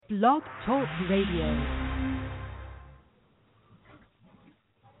Blog Talk Radio.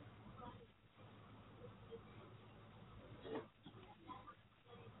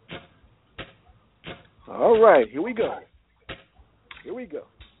 All right, here we go. Here we go.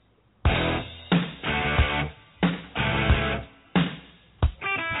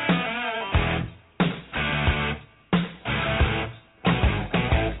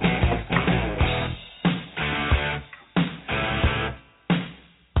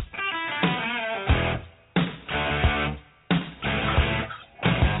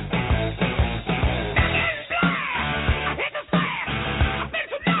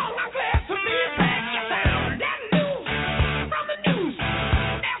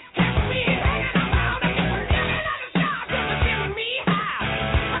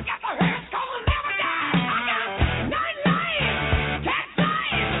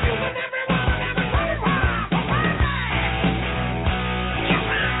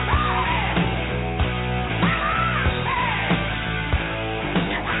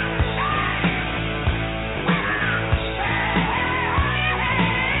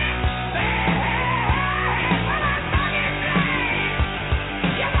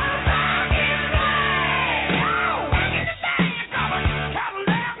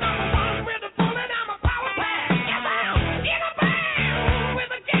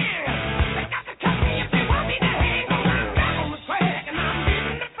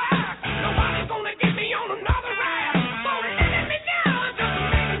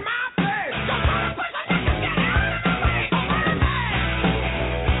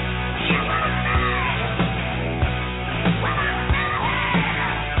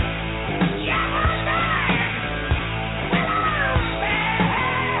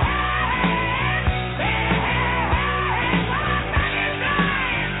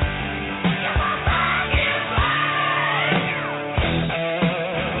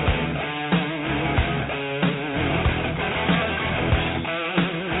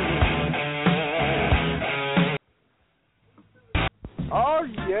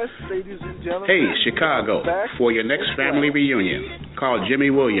 Hey, Chicago, for your next family reunion, call Jimmy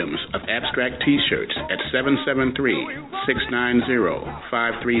Williams of Abstract T-Shirts at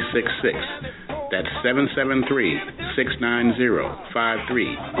 773-690-5366. That's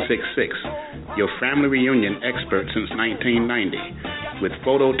 773-690-5366. Your family reunion expert since 1990, with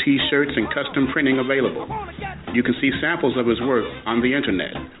photo T-shirts and custom printing available. You can see samples of his work on the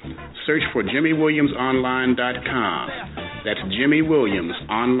internet. Search for JimmyWilliamsOnline.com. That's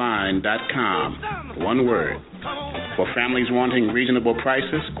JimmyWilliamsOnline.com. One word. For families wanting reasonable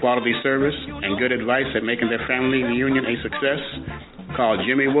prices, quality service, and good advice at making their family reunion a success, call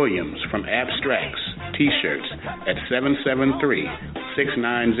Jimmy Williams from Abstracts T-Shirts at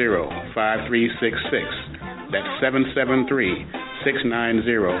 773-690-5366. That's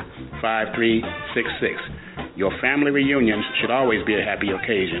 773-690-5366. Your family reunions should always be a happy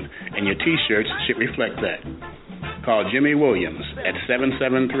occasion, and your T-shirts should reflect that. Call Jimmy Williams at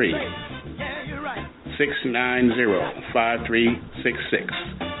 773-690-5366.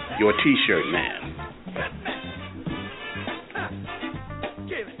 Your T-shirt man.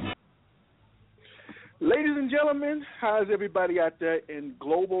 Ladies and gentlemen, how's everybody out there in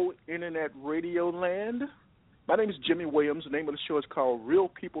global internet radio land? My name is Jimmy Williams. The name of the show is called Real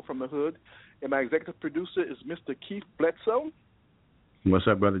People from the Hood, and my executive producer is Mr. Keith Bledsoe. What's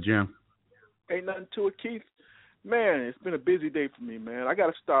up, Brother Jim? Ain't nothing to it, Keith. Man, it's been a busy day for me, man. I got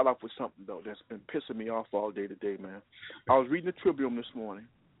to start off with something, though, that's been pissing me off all day today, man. I was reading the Tribune this morning,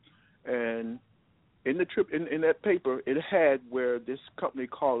 and in the in that paper, it had where this company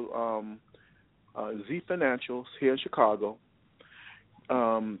called Z Financials here in Chicago,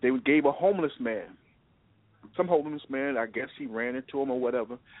 they gave a homeless man, some homeless man, I guess he ran into him or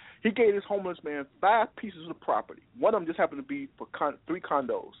whatever. He gave this homeless man 5 pieces of property. One of them just happened to be for 3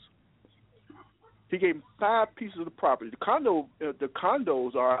 condos. He gave him 5 pieces of the property. The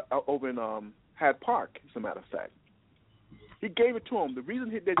condos are over in Hyde Park, as a matter of fact. He gave it to him. The reason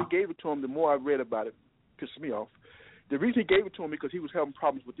that he gave it to him, the more I read about it, pissed me off. The reason he gave it to him because he was having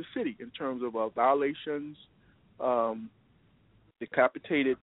problems with the city in terms of violations,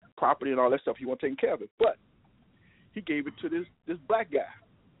 decapitated property and all that stuff. He wasn't taking care of it. But he gave it to this black guy.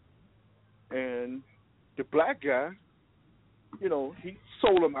 And the black guy, you know, he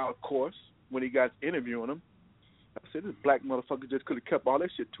sold him out, of course, when he got interviewing him. I said, this black motherfucker just could have kept all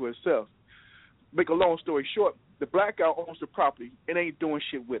that shit to himself. Make a long story short, the black guy owns the property and ain't doing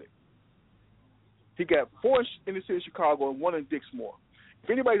shit with it. He got 4 in the city of Chicago and 1 in Dixmoor. If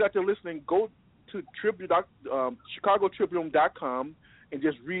anybody's out there listening, go to ChicagoTribune.com and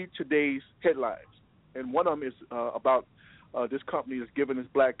just read today's headlines. And one of them is about this company is giving this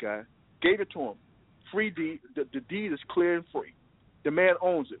black guy, gave it to him. Free deed. The deed is clear and free. The man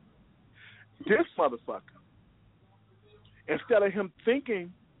owns it. This motherfucker, instead of him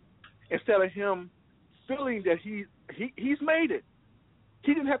feeling that he's made it,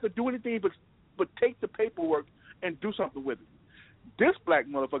 he didn't have to do anything but take the paperwork and do something with it. This black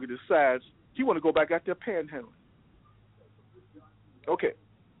motherfucker decides he want to go back out there panhandling. Okay,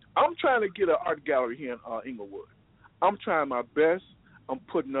 I'm trying to get an art gallery here in Inglewood. I'm trying my best. I'm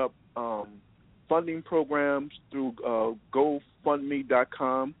putting up funding programs through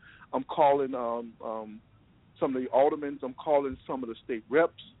GoFundMe.com. I'm calling some of the aldermen. I'm calling some of the state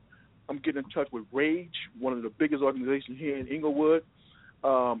reps. I'm getting in touch with RAGE, one of the biggest organizations here in Inglewood.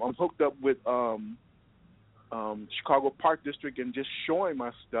 I'm hooked up with Chicago Park District and just showing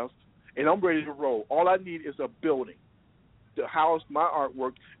my stuff, and I'm ready to roll. All I need is a building to house my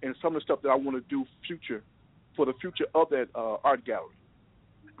artwork and some of the stuff that I want to do for the future of that art gallery.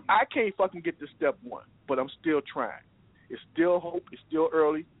 I can't fucking get to step one, but I'm still trying. It's still hope. It's still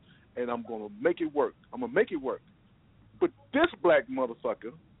early, and I'm going to make it work. I'm going to make it work. But this black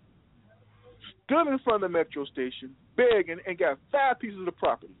motherfucker stood in front of the metro station, begging, and got 5 pieces of the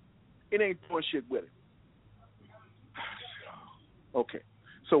property. It ain't doing shit with it. Okay.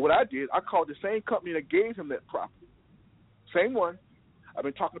 So what I did, I called the same company that gave him that property. Same one. I've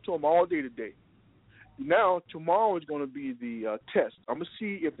been talking to him all day today. Now, tomorrow is going to be the test. I'm going to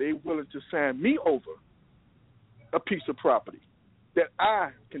see if they're willing to sign me over a piece of property that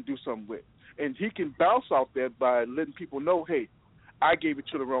I can do something with. And he can bounce off that by letting people know, hey, I gave it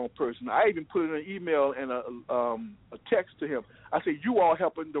to the wrong person. I even put in an email and a text to him. I said, you all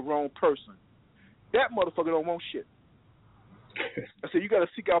helping the wrong person. That motherfucker don't want shit. I said, you got to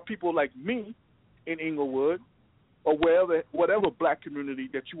seek out people like me in Inglewood or whatever black community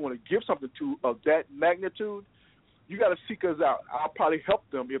that you want to give something to of that magnitude. You got to seek us out. I'll probably help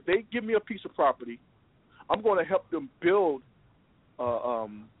them. If they give me a piece of property, I'm going to help them build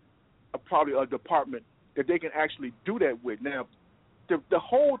probably a department that they can actually do that with. Now, the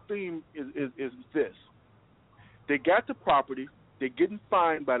whole theme is this. They got the property. They're getting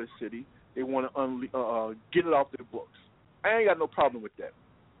fined by the city. They want to get it off their books. I ain't got no problem with that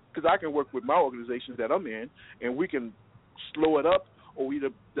because I can work with my organizations that I'm in, and we can slow it up, or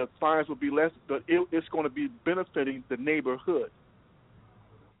the fines will be less, but it's going to be benefiting the neighborhood.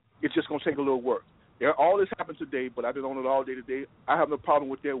 It's just going to take a little work. All this happened today, but I've been on it all day today. I have no problem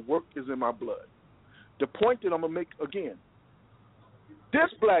with that. Work is in my blood. The point that I'm going to make again,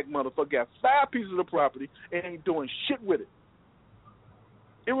 this black motherfucker got 5 pieces of property and ain't doing shit with it.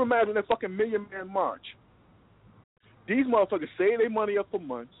 It reminds me of that fucking Million Man March. These motherfuckers saved their money up for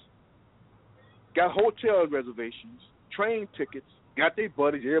months, got hotel reservations, train tickets, got their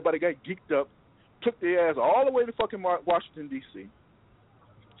buddies, everybody got geeked up, took their ass all the way to fucking Washington, D.C.,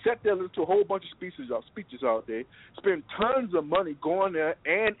 sat there listening to a whole bunch of speeches all day, spent tons of money going there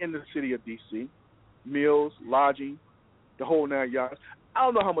and in the city of D.C., meals, lodging, the whole 9 yards. I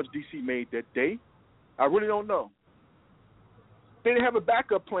don't know how much D.C. made that day. I really don't know. They didn't have a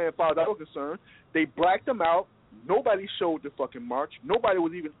backup plan as far as I was concerned. They blacked them out. Nobody showed the fucking march. Nobody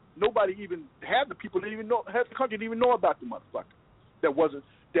even had the people that even know, had the country didn't even know about the motherfucker that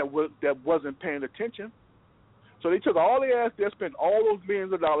wasn't paying attention. So they took all their ass there, spent all those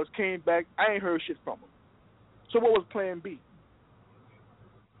millions of dollars, came back. I ain't heard shit from them. So what was Plan B?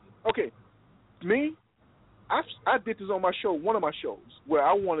 Okay, me, I did this on my show, one of my shows, where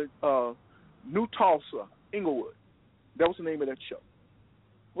I wanted New Tulsa, Inglewood. That was the name of that show.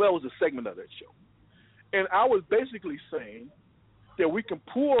 Well, it was a segment of that show. And I was basically saying that we can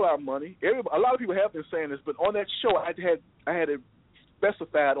pool our money. A lot of people have been saying this, but on that show, I had it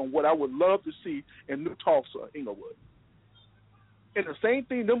specified on what I would love to see in New Tulsa, Inglewood. And the same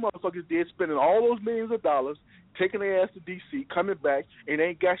thing them motherfuckers did, spending all those millions of dollars, taking their ass to D.C., coming back, and they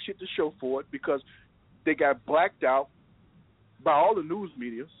ain't got shit to show for it because they got blacked out by all the news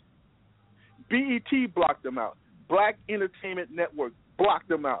medias. BET blocked them out. Black Entertainment Network blocked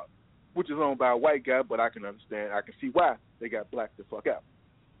them out, which is owned by a white guy, but I can understand. I can see why they got blacked the fuck out.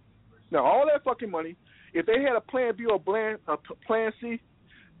 Now, all that fucking money, if they had a plan B or a plan C,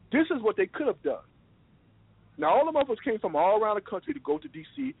 this is what they could have done. Now, all the motherfuckers came from all around the country to go to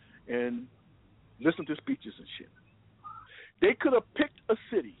D.C. and listen to speeches and shit. They could have picked a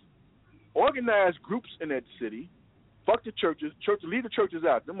city, organized groups in that city, fuck the churches, leave the churches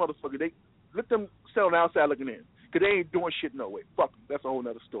out. Them motherfuckers, they let them sit on the outside looking in because they ain't doing shit no way. Fuck them. That's a whole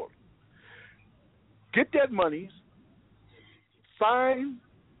other story. Get that money, find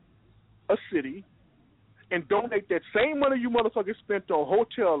a city, and donate that same money you motherfuckers spent on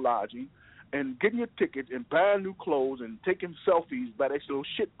hotel lodging, and getting your tickets and buying new clothes and taking selfies by that little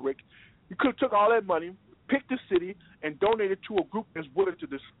shit brick. You could have took all that money, picked the city, and donated to a group that's willing to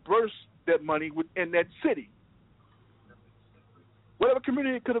disperse that money within that city. Whatever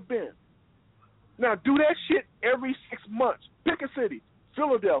community it could have been. Now, do that shit every 6 months. Pick a city.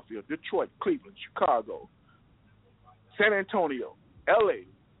 Philadelphia, Detroit, Cleveland, Chicago, San Antonio, L.A.,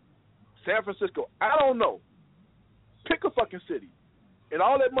 San Francisco. I don't know. Pick a fucking city. And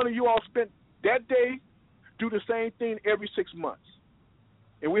all that money you all spent that day, do the same thing every 6 months.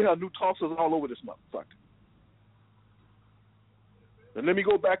 And we have new Tulsas all over this motherfucker. And let me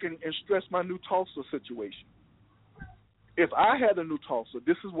go back and stress my new Tulsa situation. If I had a new Tulsa,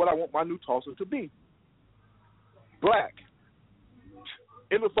 this is what I want my new Tulsa to be. Black.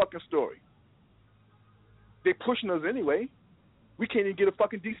 End of fucking story. They're pushing us anyway. We can't even get a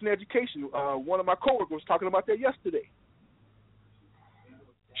fucking decent education. One of my coworkers was talking about that yesterday.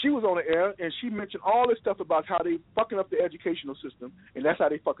 She was on the air, and she mentioned all this stuff about how they fucking up the educational system, and that's how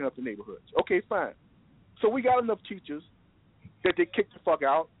they fucking up the neighborhoods. Okay, fine. So we got enough teachers that they kick the fuck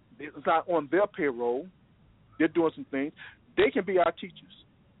out. It's not on their payroll. They're doing some things. They can be our teachers.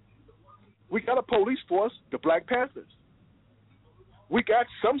 We got a police force, the Black Panthers. We got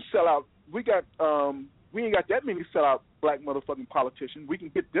some sellout. We ain't got that many sellout black motherfucking politicians. We can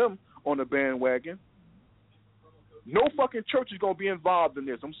get them on the bandwagon. No fucking church is gonna be involved in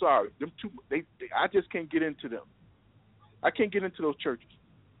this. I'm sorry. Them two. I just can't get into them. I can't get into those churches.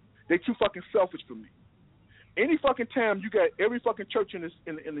 They too fucking selfish for me. Any fucking time you got every fucking church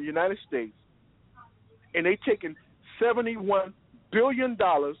in the United States, and they taking $71 billion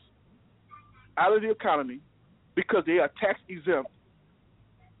out of the economy because they are tax exempt,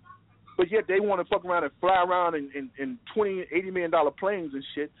 but yet they want to fuck around and fly around in $20, $80 million planes and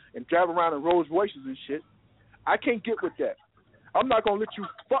shit and drive around in Rolls Royces and shit. I can't get with that. I'm not going to let you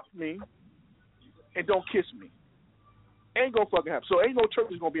fuck me and don't kiss me. Ain't going to fucking happen. So ain't no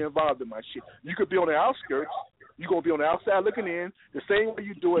church is going to be involved in my shit. You could be on the outskirts. You're going to be on the outside looking in the same way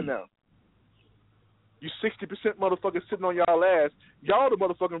you do it now. You 60% motherfuckers sitting on y'all ass. Y'all the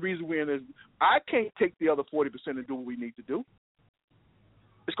motherfucking reason we're in this. I can't take the other 40% and do what we need to do.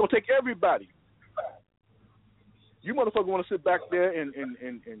 It's going to take everybody. You motherfuckers want to sit back there and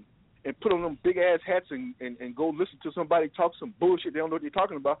put on them big-ass hats and go listen to somebody talk some bullshit. They don't know what they're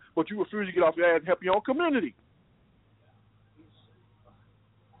talking about, but you refuse to get off your ass and help your own community.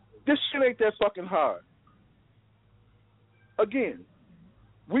 This shit ain't that fucking hard. Again,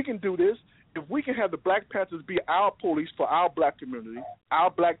 we can do this. If we can have the Black Panthers be our police for our black community, our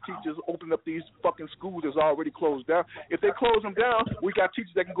black teachers open up these fucking schools that's already closed down. If they close them down, we got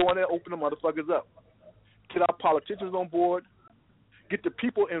teachers that can go in there and open them motherfuckers up. Get our politicians on board. Get the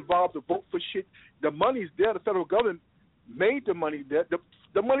people involved to vote for shit. The money's there. The federal government made the money there.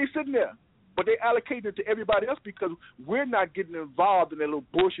 The money's sitting there. But they allocate it to everybody else because we're not getting involved in that little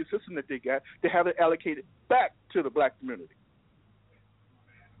bullshit system that they got. They have it allocated back to the black community.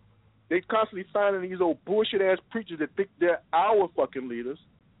 They constantly finding these old bullshit-ass preachers that think they're our fucking leaders,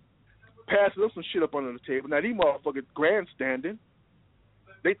 passing them some shit up under the table. Now, these motherfuckers grandstanding.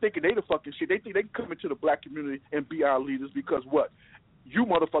 They thinking they the fucking shit. They think they can come into the black community and be our leaders because what? You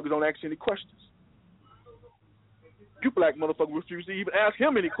motherfuckers don't ask any questions. You black motherfuckers refuse to even ask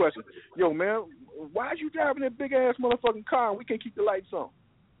him any questions. Yo, man, why are you driving that big-ass motherfucking car and we can't keep the lights on?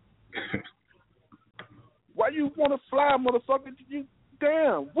 Why you want to fly, motherfucker?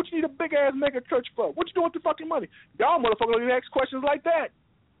 Damn, what you need a big-ass mega church for? What you doing with the fucking money? Y'all motherfuckers don't even ask questions like that.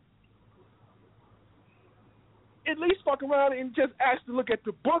 At least fuck around and just ask to look at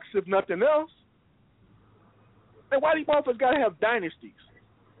the books, if nothing else. And why these motherfuckers got to have dynasties?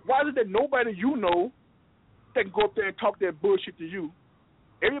 Why is it that nobody you know that can go up there and talk that bullshit to you?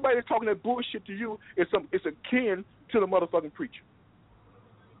 Everybody that's talking that bullshit to you is akin to the motherfucking preacher.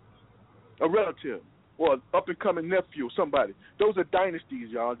 A relative. Or an up-and-coming nephew, somebody. Those are dynasties,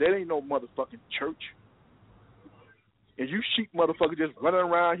 y'all. That ain't no motherfucking church. And you sheep motherfuckers just running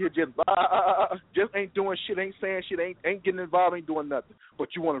around here just ain't doing shit, ain't saying shit, ain't getting involved, ain't doing nothing. But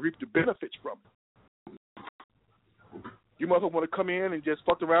you want to reap the benefits from it. You motherfuckers want to come in and just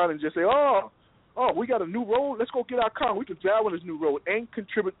fuck around and just say, oh, we got a new road. Let's go get our car. We can drive on this new road. Ain't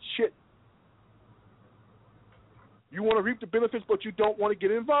contribute shit. You want to reap the benefits, but you don't want to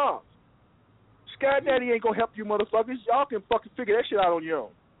get involved. Sky Daddy ain't going to help you motherfuckers. Y'all can fucking figure that shit out on your own.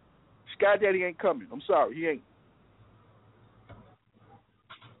 Sky Daddy ain't coming. I'm sorry. He ain't.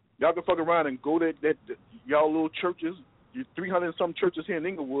 Y'all can fuck around and go to y'all little churches, your 300 and some churches here in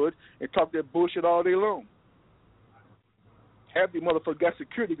Inglewood, and talk that bullshit all day long. Half the motherfuckers got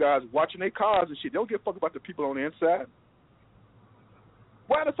security guards watching their cars and shit. They don't give a fuck about the people on the inside.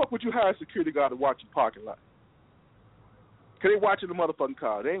 Why the fuck would you hire a security guard to watch your parking lot? Because they watching the motherfucking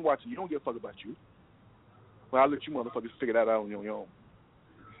car. They ain't watching you. Don't give a fuck about you. Well, I'll let you motherfuckers figure that out on your own.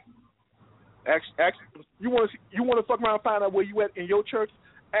 Ask, you want to fuck around and find out where you at in your church?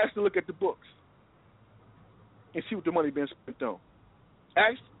 Ask to look at the books and see what the money being spent on.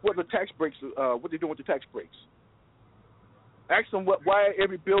 Ask what the tax breaks, what they doing with the tax breaks. Ask them why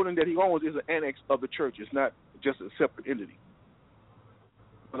every building that he owns is an annex of the church. It's not just a separate entity.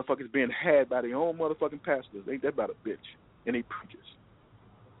 Motherfuckers being had by their own motherfucking pastors. Ain't that about a bitch? And they preachers.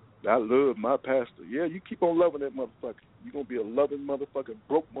 I love my pastor. Yeah, you keep on loving that motherfucker. You're going to be a loving motherfucker,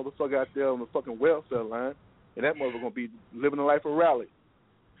 broke motherfucker out there on the fucking welfare line, and that motherfucker going to be living a life of rally.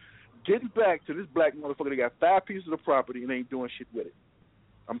 Getting back to this black motherfucker that got 5 pieces of property and ain't doing shit with it.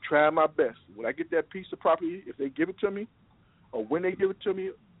 I'm trying my best. When I get that piece of property, if they give it to me, or when they give it to me,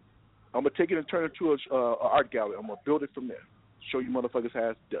 I'm going to take it and turn it to a art gallery. I'm going to build it from there. Show you motherfuckers how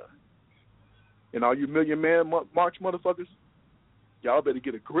it's done. And all you Million Man March motherfuckers, y'all better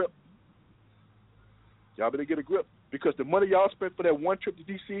get a grip. Y'all better get a grip. Because the money y'all spent for that one trip to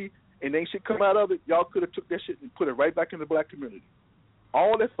D.C. and ain't shit come out of it, y'all could have took that shit and put it right back in the black community.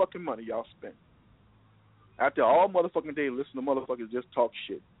 All that fucking money y'all spent. After all motherfucking day, listen to motherfuckers just talk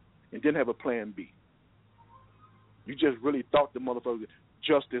shit and didn't have a plan B. You just really thought the motherfuckers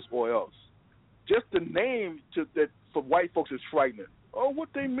justice or else. Just the name that for white folks is frightening. Oh, what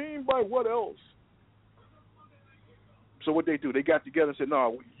they mean by what else? So what they do? They got together and said,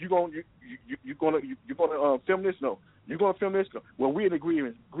 "No, you gonna film this? No, you gonna film this? No. Well, we're in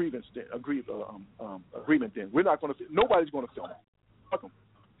agreement then. We're not gonna. Nobody's gonna film it. Fuck them."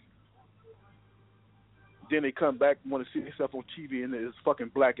 Then they come back and want to see themselves on TV and it's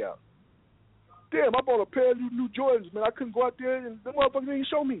fucking blackout. Damn, I bought a pair of new Jordans, man. I couldn't go out there and the motherfuckers didn't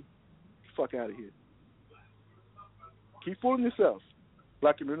show me. Fuck out of here. Keep fooling yourself,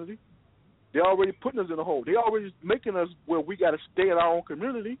 black community. They're already putting us in a hole. They're already making us where we got to stay in our own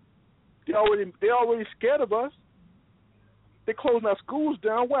community. They're already scared of us. They're closing our schools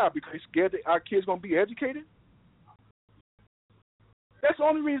down. Why? Because they're scared that our kids going to be educated? That's the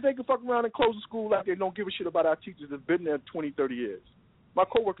only reason they can fuck around and close the school like they don't give a shit about our teachers that's been there 20, 30 years. My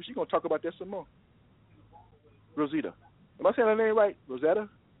coworker, she's going to talk about that some more. Rosita. Am I saying her name right? Rosetta?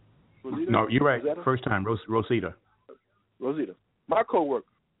 No, you're right. Rosetta? First time, Rosita. Rosita. My coworker.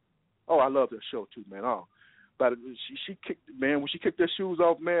 Oh, I love that show too, man. Oh, but she kicked, man. When she kicked her shoes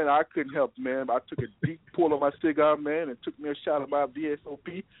off, man, I couldn't help, man. I took a deep pull on my cigar, man, and took me a shot of my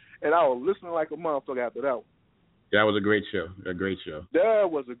VSOP, and I was listening like a motherfucker after that one. That was a great show. A great show. That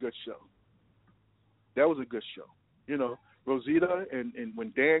was a good show. That was a good show. You know, Rosita, and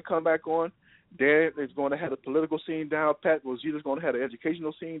when Dan come back on, Dan is going to have the political scene down pat. Rosita's going to have the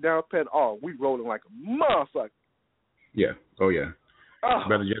educational scene down pat. Oh, we rolling like a motherfucker. Yeah. Oh, yeah. Oh,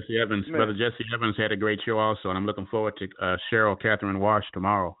 Brother Jesse Evans. Man. Brother Jesse Evans had a great show also, and I'm looking forward to Cheryl Catherine Wash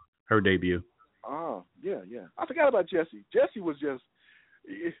tomorrow, her debut. Oh, yeah. I forgot about Jesse. Jesse was just,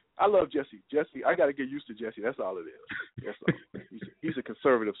 I love Jesse. Jesse, I got to get used to Jesse. That's all it is. That's all. He's a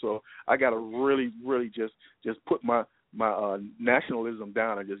conservative, so I got to really, really just put my nationalism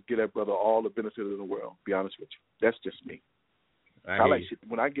down and just give that brother all the benefit of the world, be honest with you. That's just me. I like shit.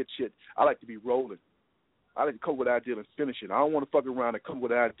 When I get shit, I like to be rolling. I like to come with an idea and finish it. I don't want to fuck around and come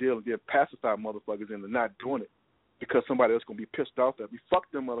with an idea and then pacify motherfuckers into not doing it because somebody else going to be pissed off at me.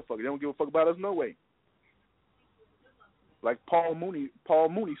 Fuck them motherfuckers. They don't give a fuck about us no way. Like Paul Mooney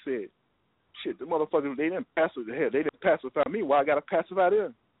said, shit, the motherfuckers, they didn't pacify me. Why I got to pacify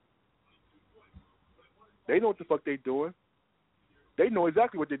them? They know what the fuck they doing. They know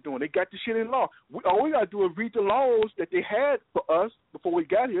exactly what they're doing. They got the shit in law. All we got to do is read the laws that they had for us before we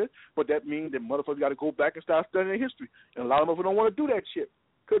got here, but that means that motherfuckers got to go back and start studying history. And a lot of them don't want to do that shit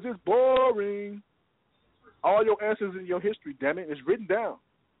because it's boring. All your answers in your history, damn it, is written down.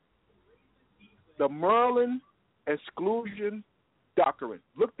 The Merlin Exclusion Doctrine.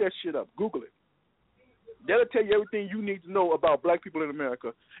 Look that shit up. Google it. That'll tell you everything you need to know about black people in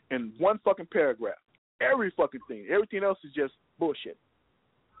America in one fucking paragraph. Every fucking thing. Everything else is just bullshit.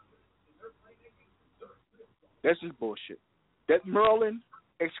 That's just bullshit. That Merlin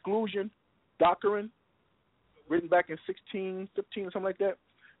Exclusion Doctrine, written back in 1615 or something like that,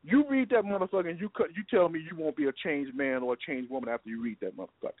 you read that motherfucker and you tell me you won't be a changed man or a changed woman after you read that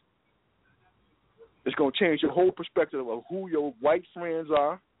motherfucker. It's going to change your whole perspective of who your white friends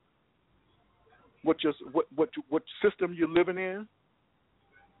are, what system you're living in.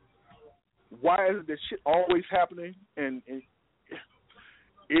 Why is this shit always happening? And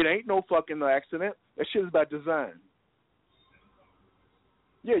it ain't no fucking accident. That shit is by design.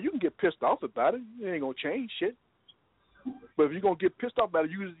 Yeah, you can get pissed off about it. It ain't going to change shit. But if you're going to get pissed off about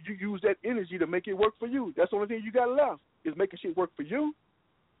it, you use that energy to make it work for you. That's the only thing you got left is making shit work for you.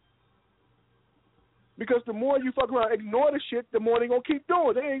 Because the more you fuck around, ignore the shit, the more they going to keep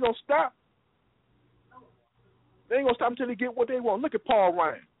doing. They ain't going to stop. They ain't going to stop until they get what they want. Look at Paul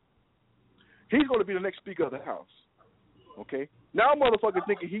Ryan. He's going to be the next Speaker of the House. Okay? Now motherfuckers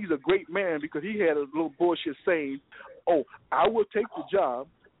thinking he's a great man because he had a little bullshit saying, oh, I will take the job,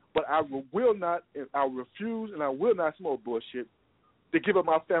 but I will not, and I refuse, and I will not smoke bullshit to give up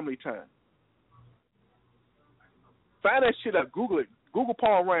my family time. Find that shit up. Google it. Google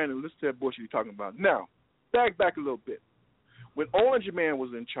Paul Ryan and listen to that bullshit you're talking about. Now, back a little bit. When Orange Man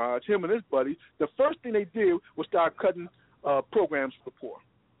was in charge, him and his buddies, the first thing they did was start cutting programs for the poor.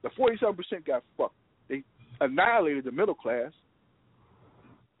 The 47% got fucked. They annihilated the middle class.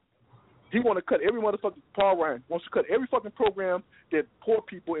 He want to cut every motherfucking, Paul Ryan wants to cut every fucking program that poor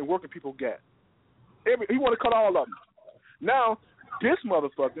people and working people get. He want to cut all of them. Now, this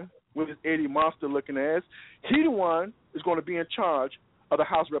motherfucker, with his Eddie Monster looking ass, he the one is going to be in charge of the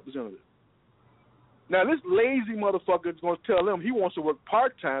House of Representatives. Now, this lazy motherfucker is going to tell him he wants to work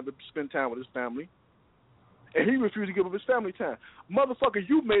part-time to spend time with his family, and he refused to give up his family time. Motherfucker,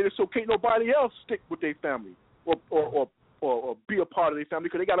 you made it so can't nobody else stick with their family or be a part of their family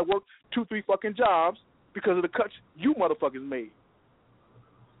because they got to work 2-3 fucking jobs because of the cuts you motherfuckers made.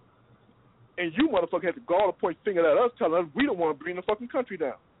 And you motherfuckers had to go to point finger at us telling us we don't want to bring the fucking country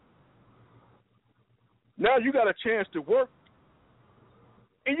down. Now you got a chance to work,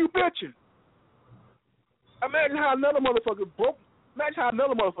 and you bitching. Imagine how another motherfucker broke. Imagine how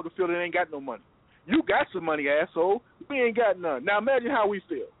another motherfucker feel that ain't got no money. You got some money, asshole. We ain't got none. Now imagine how we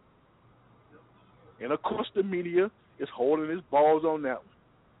feel. And of course the media is holding his balls on that one.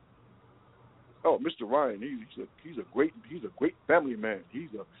 Oh, Mr. Ryan, he's a great family man.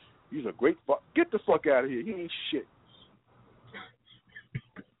 He's a great get the fuck out of here. He ain't shit.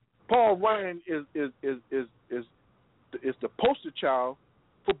 Paul Ryan is the poster child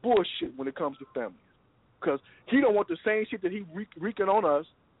for bullshit when it comes to families. Because he don't want the same shit that he wreaking on us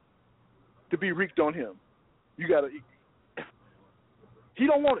to be wreaked on him. He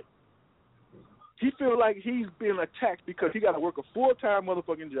don't want it. He feel like he's being attacked because he got to work a full-time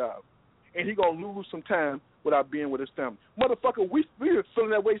motherfucking job, and he gonna lose some time without being with his family. Motherfucker, we been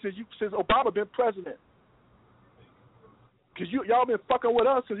feeling that way since Obama been president. Because y'all been fucking with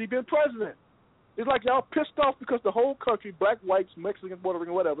us since he been president. It's like y'all pissed off because the whole country, black, whites, Mexicans, Puerto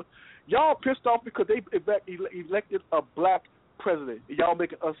Rican, whatever, y'all pissed off because they elected a black president. And y'all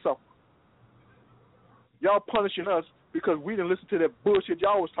making us suffer. Y'all punishing us because we didn't listen to that bullshit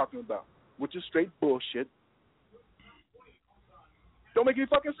y'all was talking about, which is straight bullshit. Don't make any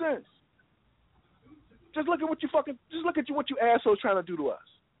fucking sense. Just look at what you assholes trying to do to us.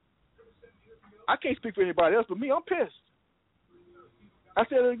 I can't speak for anybody else, but me, I'm pissed. I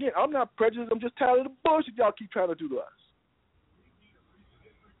said it again. I'm not prejudiced. I'm just tired of the bullshit y'all keep trying to do to us.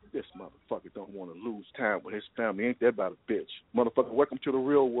 This motherfucker don't want to lose time with his family. Ain't that about a bitch? Motherfucker, welcome to the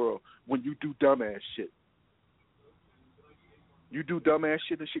real world when you do dumbass shit. You do dumbass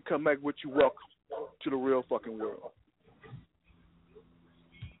shit and shit come back with you. Welcome to the real fucking world.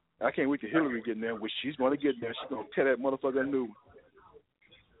 I can't wait till Hillary get in there. Which she's going to get there. She's going to tear that motherfucker new.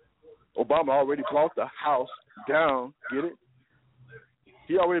 Obama already brought the house down. Get it?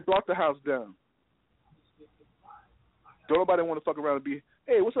 He already brought the house down. Don't nobody want to fuck around and be,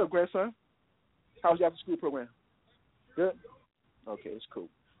 hey, what's up, grandson? How's your after-school program? Good? Okay, it's cool.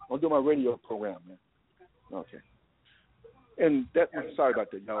 I'm doing my radio program, man. Okay. And sorry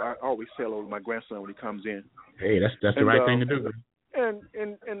about that, y'all. I always say hello to my grandson when he comes in. Hey, that's the right thing to do. And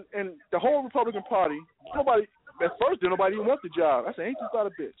the whole Republican Party, nobody even want the job. I said, ain't this about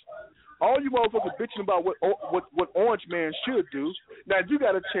a bitch? All you motherfuckers bitching about what Orange Man should do. Now you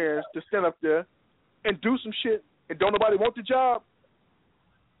got a chance to stand up there and do some shit, and don't nobody want the job.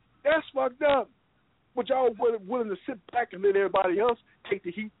 That's fucked up. But y'all willing to sit back and let everybody else take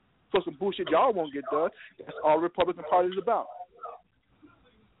the heat for some bullshit y'all won't get done. That's all the Republican Party is about.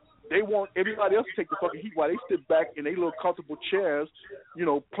 They want everybody else to take the fucking heat while they sit back in their little comfortable chairs,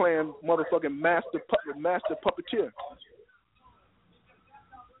 playing motherfucking master puppeteer.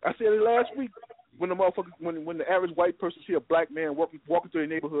 I said it last week when the average white person see a black man walking through their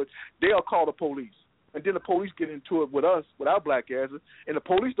neighborhood, they'll call the police. And then the police get into it with us, with our black asses, and the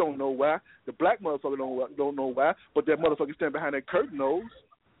police don't know why. The black motherfucker don't know why, but that motherfucker standing behind that curtain knows.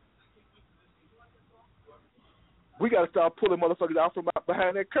 We got to start pulling motherfuckers out from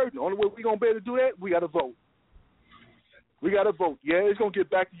behind that curtain. The only way we going to be able to do that, we got to vote. We got to vote. Yeah, it's going to get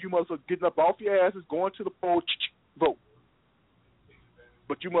back to you motherfuckers getting up off your asses, going to the poll, vote.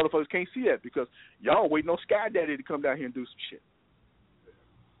 But you motherfuckers can't see that because y'all waiting on Sky Daddy to come down here and do some shit.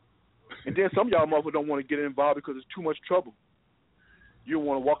 And then some of y'all motherfuckers don't want to get involved because it's too much trouble. You don't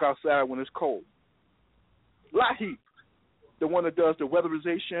want to walk outside when it's cold. Laheep, the one that does the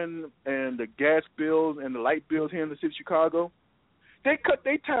weatherization and the gas bills and the light bills here in the city of Chicago, they cut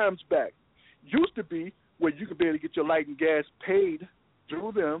their times back. Used to be where you could be able to get your light and gas paid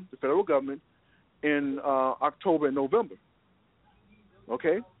through them, the federal government, in October and November.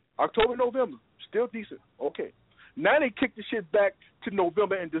 Okay? October and November. Still decent. Okay. Now they kick the shit back to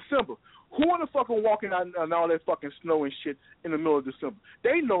November and December. Who in the fucking walking out on all that fucking snow and shit in the middle of December?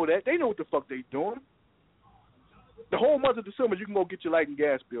 They know that. They know what the fuck they doing. The whole month of December, you can go get your light and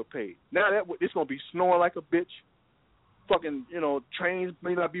gas bill paid. Now that it's going to be snowing like a bitch. Fucking, trains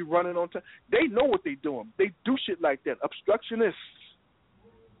may not be running on time. They know what they doing. They do shit like that. Obstructionists.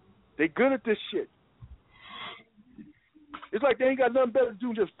 They good at this shit. It's like they ain't got nothing better to do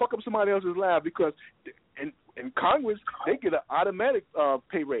than just fuck up somebody else's life because in Congress, they get an automatic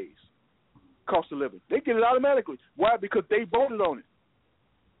pay raise, cost of living. They get it automatically. Why? Because they voted on it.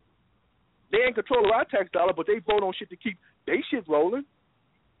 They ain't control of our tax dollar, but they vote on shit to keep they shit rolling.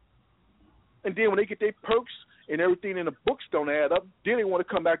 And then when they get their perks and everything in the books don't add up, then they want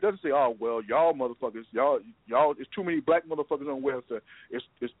to come back and say, oh, well, y'all motherfuckers, y'all, it's too many black motherfuckers on welfare.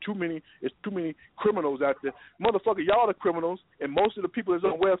 It's too many criminals out there. Motherfucker, y'all the criminals, and most of the people that's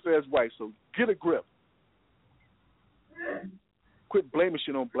on welfare is white, so get a grip. Quit blaming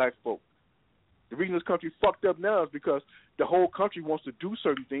shit on black folk. The reason this country fucked up now is because the whole country wants to do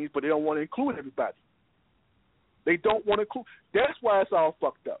certain things, but they don't want to include everybody. They don't want to include. That's why it's all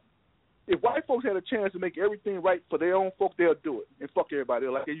fucked up. If white folks had a chance to make everything right for their own folk, they'll do it and fuck everybody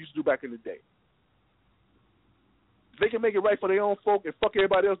like they used to do back in the day. If they can make it right for their own folk and fuck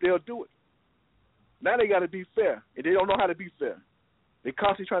everybody else, they'll do it. Now they got to be fair, and they don't know how to be fair. They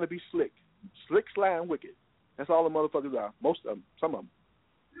constantly trying to be slick, sly, and wicked. That's all the motherfuckers are. Most of them, some of them.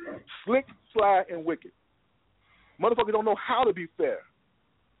 Slick, sly, and wicked. Motherfuckers don't know how to be fair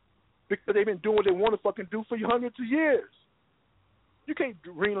because they've been doing what they want to fucking do for hundreds of years. You can't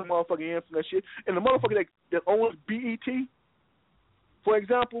ring a motherfucker in from that shit. And the motherfucker that owns BET, for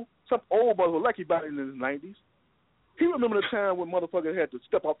example, some old motherfucker, like he about in his 90s, he remember the time when motherfucker had to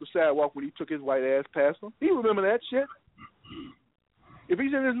step off the sidewalk when he took his white ass past him. He remember that shit. If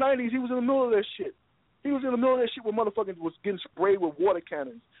he's in his 90s, he was in the middle of that shit. He was in the middle of that shit where motherfuckers was getting sprayed with water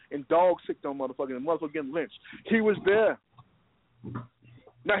cannons and dogs sick on motherfuckers and motherfuckers getting lynched. He was there.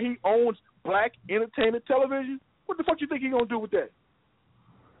 Now he owns black entertainment television. What the fuck you think he gonna do with that?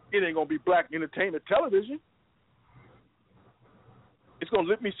 It ain't gonna be black entertainment television. It's gonna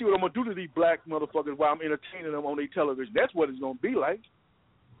let me see what I'm gonna do to these black motherfuckers while I'm entertaining them on their television. That's what it's gonna be like.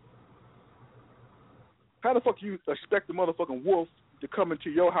 How the fuck you expect the motherfucking wolf to come into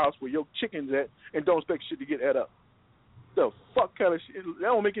your house where your chicken's at and don't expect shit to get ate up? The fuck kind of shit? That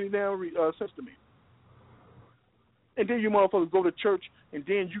don't make any damn sense to me. And then you motherfuckers go to church, and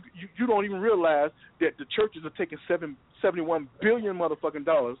then you don't even realize that the churches are taking $71 billion motherfucking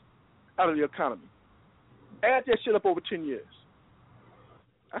dollars out of the economy. Add that shit up over 10 years.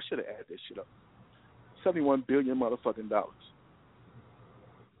 I should have added that shit up. $71 billion motherfucking dollars.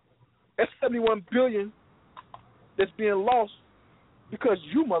 That's $71 billion that's being lost because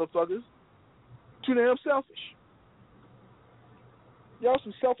you motherfuckers too damn selfish. Y'all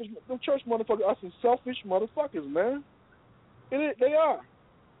some selfish, them church motherfuckers are some selfish motherfuckers, man. They are.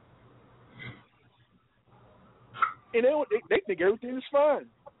 And they think everything is fine.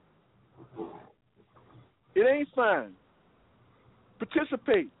 It ain't fine.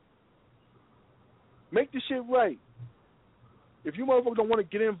 Participate. Make the shit right. If you motherfuckers don't want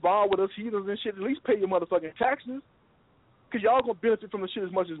to get involved with us heathens and shit, at least pay your motherfucking taxes. Because y'all going to benefit from the shit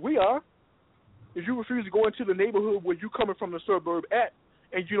as much as we are. If you refuse to go into the neighborhood where you coming from the suburb at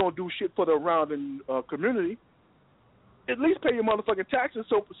and you don't do shit for the surrounding community, at least pay your motherfucking taxes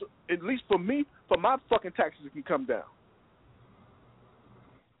so at least for me, for my fucking taxes, it can come down.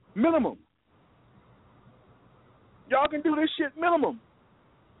 Minimum. Y'all can do this shit minimum.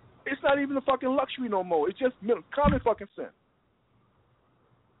 It's not even a fucking luxury no more. It's just minimum. Common fucking sense.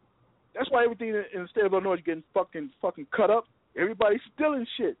 That's why everything in the state of Illinois is getting fucking cut up. Everybody's stealing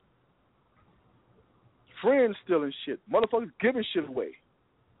shit. Friends stealing shit. Motherfuckers giving shit away.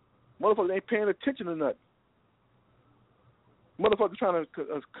 Motherfuckers ain't paying attention to nothing. Motherfuckers trying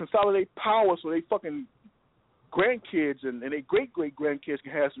to consolidate power so they fucking grandkids and they great-great-grandkids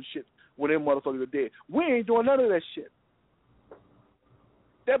can have some shit when them motherfuckers are dead. We ain't doing none of that shit.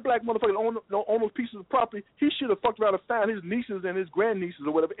 That black motherfucker own those pieces of property, he should have fucked around and found his nieces and his grandnieces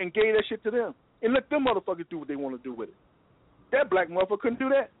or whatever and gave that shit to them. And let them motherfuckers do what they want to do with it. That black motherfucker couldn't do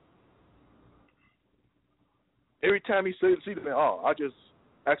that. Every time he see the man, I just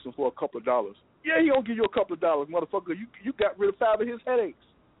asked him for a couple of dollars. Yeah, he gonna give you a couple of dollars, motherfucker. You got rid of 5 of his headaches.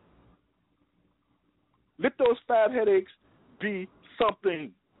 Let those 5 headaches be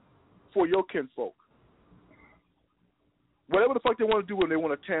something for your kinfolk. Whatever the fuck they want to do when they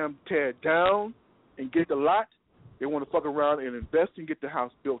want to tear it down and get the lot, they want to fuck around and invest and get the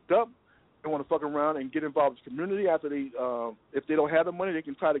house built up. They want to fuck around and get involved in the community after if they don't have the money, they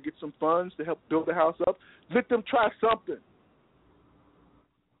can try to get some funds to help build the house up. Let them try something.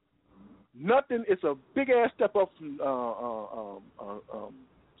 Nothing is a big ass step up from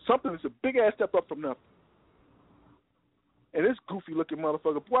something is a big ass step up from nothing. And this goofy looking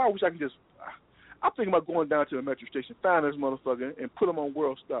motherfucker, boy, I wish I could just. I'm thinking about going down to the metro station, find this motherfucker, and put him on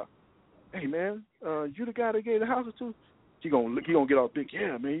World Star. Hey man, you the guy that gave the house to? He gonna get all big.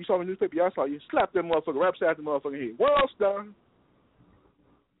 Yeah, man, you saw me in the newspaper. Yeah, I saw you. Slap that motherfucker right upside the motherfucking head. World Star.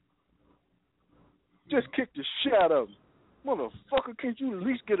 Just kick the shit out of him. Motherfucker, can't you at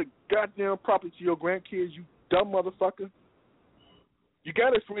least get a goddamn property to your grandkids, you dumb motherfucker? You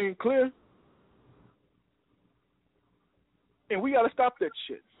got it free and clear. And we got to stop that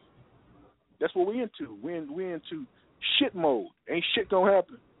shit. That's what we into. We into shit mode. Ain't shit gonna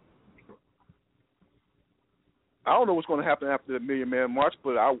happen. I don't know what's going to happen after the Million Man March,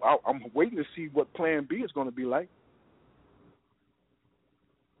 but I'm waiting to see what Plan B is going to be like.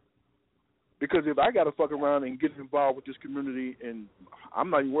 Because if I got to fuck around and get involved with this community, and I'm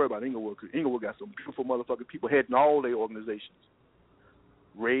not even worried about Inglewood, because Inglewood got some beautiful motherfucking people heading all their organizations.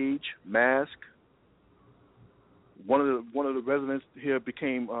 Rage, Mask. One of the residents here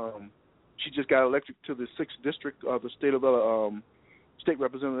became. She just got elected to the 6th district of the state of state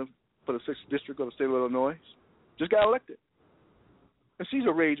representative for the 6th district of the state of Illinois. Just got elected, and she's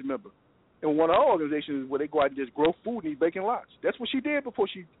a Rage member. And one of our organizations is where they go out and just grow food and eat vacant lots. That's what she did before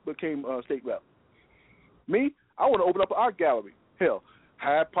she became state rep. Me, I want to open up an art gallery. Hell,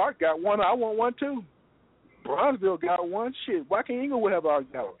 Hyde Park got one. I want one too. Bronzeville got one. Shit, why can't Inglewood have an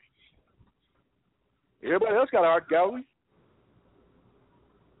art gallery? Everybody else got an art gallery.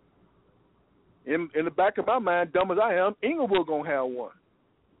 In the back of my mind, dumb as I am, Inglewood gonna have one.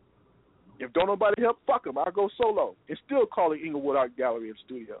 If don't nobody help, fuck them. I'll go solo and still call it Inglewood Art Gallery and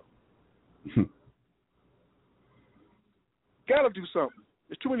Studio. Gotta do something.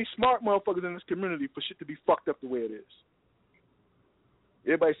 There's too many smart motherfuckers in this community for shit to be fucked up the way it is.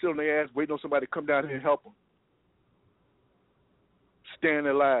 Everybody sit on their ass waiting on somebody to come down here and help them. Staying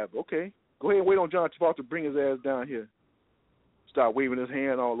alive. Okay. Go ahead and wait on John Travolta to bring his ass down here. Start waving his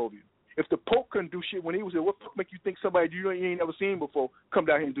hand all over you. If the Pope couldn't do shit when he was here, what the fuck make you think somebody you ain't never seen before come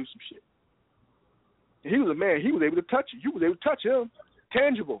down here and do some shit? He was a man. He was able to touch you. You was able to touch him.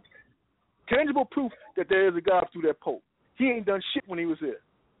 Tangible. Tangible proof that there is a God through that Pope. He ain't done shit when he was here.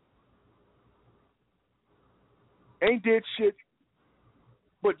 Ain't did shit.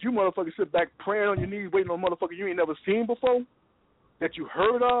 But you motherfuckers sit back praying on your knees waiting on motherfuckers you ain't never seen before, that you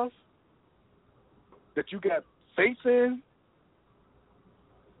heard of, that you got faith in.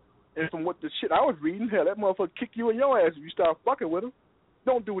 And from what the shit I was reading, hell, that motherfucker kick you in your ass if you start fucking with him.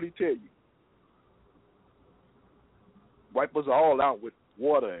 Don't do what he tell you. Wipe us all out with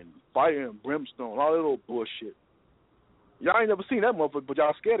water and fire and brimstone, all that little bullshit. Y'all ain't never seen that motherfucker, but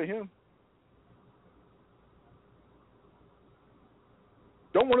y'all scared of him.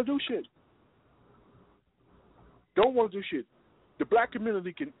 Don't want to do shit. Don't want to do shit. The black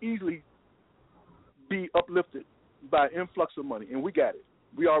community can easily be uplifted by an influx of money, and we got it.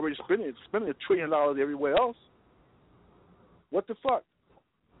 We already spending $1 trillion everywhere else. What the fuck?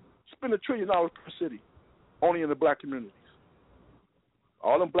 Spend $1 trillion per city, only in the black communities.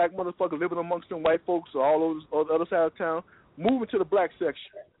 All them black motherfuckers living amongst them white folks or all those on the other side of town, move into the black section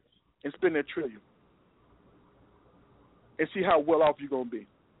and spend that $1 trillion. And see how well off you're going to be.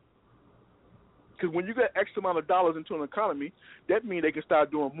 Because when you get X amount of dollars into an economy, that means they can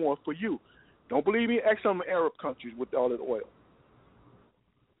start doing more for you. Don't believe me? Ask some Arab countries with all that oil.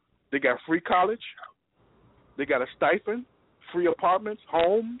 They got free college. They got a stipend, free apartments,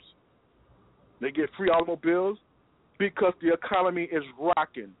 homes. They get free automobiles because the economy is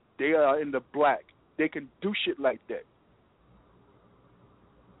rocking. They are in the black. They can do shit like that.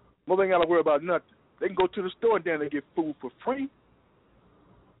 Well, they ain't got to worry about nothing. They can go to the store and then they get food for free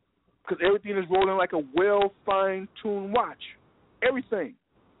because everything is rolling like a well fine-tuned watch. Everything.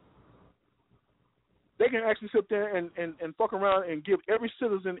 They can actually sit there and fuck around and give every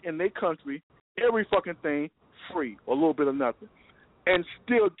citizen in their country every fucking thing free or a little bit of nothing and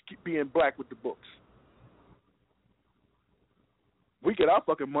still keep being black with the books. We get our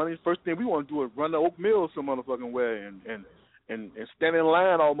fucking money. First thing we want to do is run the Oak Mill some motherfucking way and and stand in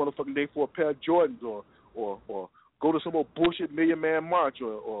line all motherfucking day for a pair of Jordans or go to some old bullshit Million Man March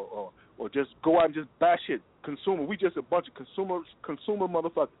or just go out and just buy shit. Consumer. We just a bunch of consumer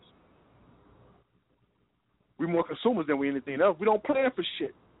motherfuckers. We more consumers than we anything else. We don't plan for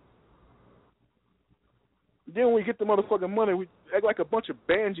shit. Then when we get the motherfucking money, we act like a bunch of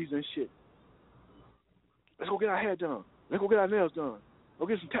banjies and shit. Let's go get our hair done. Let's go get our nails done. Go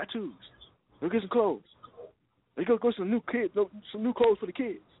get some tattoos. Let's get some clothes. Let's go get some new clothes for the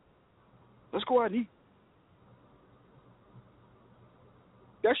kids. Let's go out and eat.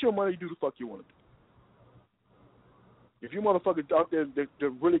 That's your money. You do the fuck you want to do. If you motherfuckers out there that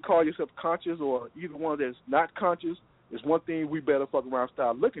really call yourself conscious or either one that's not conscious, it's one thing we better fuck around and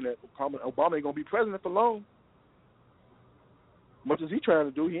start looking at. Obama ain't going to be president for long. Much as he trying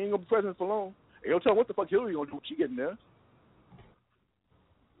to do, he ain't going to be president for long. They don't tell him what the fuck Hillary going to do when she getting there.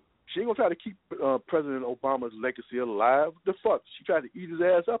 She ain't going to try to keep President Obama's legacy alive. The fuck? She tried to eat his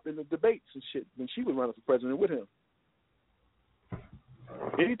ass up in the debates and shit when she was running for president with him.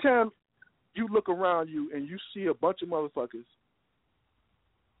 Anytime you look around you and you see a bunch of motherfuckers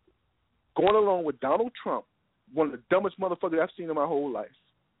going along with Donald Trump, one of the dumbest motherfuckers I've seen in my whole life,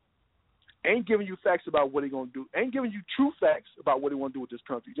 ain't giving you facts about what he going to do, ain't giving you true facts about what he want to do with this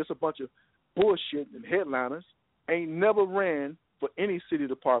country, just a bunch of bullshit and headliners, ain't never ran for any city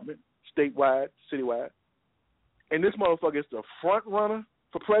department, statewide, citywide, and this motherfucker is the front runner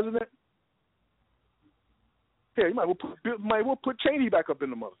for president. Hell, you might well put Cheney back up in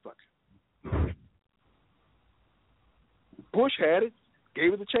the motherfucker. Bush had it,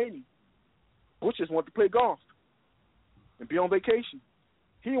 gave it to Cheney. Bush just wanted to play golf and be on vacation.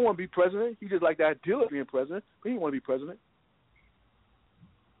 He didn't want to be president. He just liked the idea of being president, but he didn't want to be president.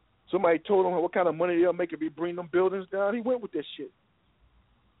 Somebody told him what kind of money they'll make if he bring them buildings down. He went with that shit.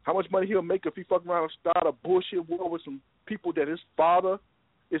 How much money he'll make if he fuck around and start a bullshit war with some people that his father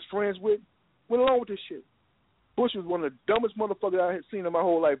is friends with. Went along with this shit. Bush was one of the dumbest motherfuckers I had seen in my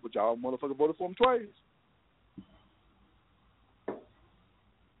whole life, but y'all motherfuckers voted for him twice.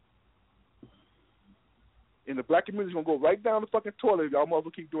 And the black community's going to go right down the fucking toilet if y'all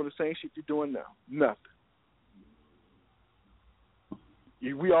motherfuckers keep doing the same shit you're doing now. Nothing.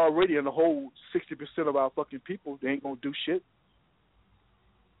 We already in the whole 60% of our fucking people, they ain't going to do shit.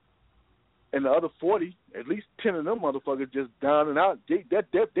 And the other 40, at least 10 of them motherfuckers just down and out. They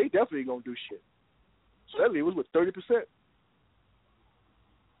definitely ain't going to do shit. So that leaves us with 30%.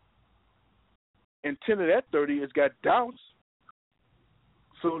 And 10 of that 30 has got doubts.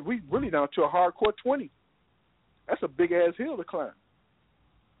 So we really down to a hardcore 20. That's a big-ass hill to climb.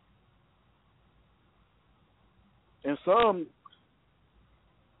 And some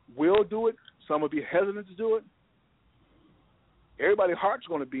will do it. Some will be hesitant to do it. Everybody's heart's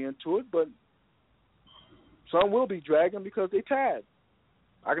going to be into it, but some will be dragging because they're tired.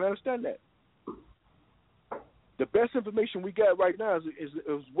 I can understand that. The best information we got right now is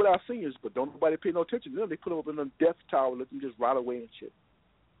with our seniors, but don't nobody pay no attention to them. They put them up in a death tower and let them just rot away and shit.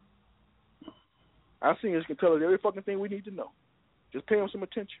 Our seniors can tell us every fucking thing we need to know. Just pay them some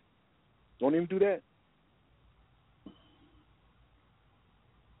attention. Don't even do that.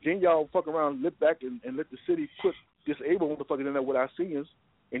 Then y'all fuck around and live back and let the city put disabled motherfuckers in there with our seniors,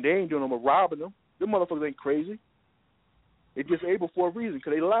 and they ain't doing them but robbing them. Them motherfuckers ain't crazy. They disabled for a reason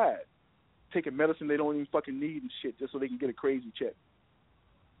because they lied. Taking medicine they don't even fucking need and shit just so they can get a crazy check.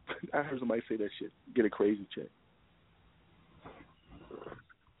 I heard somebody say that shit. Get a crazy check.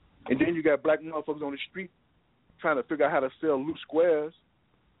 And then you got black motherfuckers on the street trying to figure out how to sell loose squares.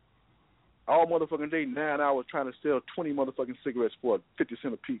 All motherfucking day, 9 hours trying to sell 20 motherfucking cigarettes for 50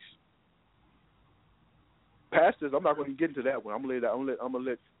 cents a piece. Past this, I'm not going to get into that one. I'm gonna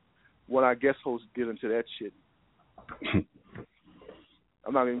let one of our guest hosts get into that shit.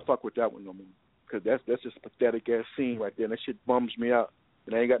 I'm not even fuck with that one no more because that's just a pathetic ass scene right there, and that shit bums me out.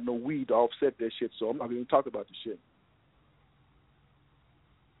 And I ain't got no weed to offset that shit, so I'm not even talking about the shit.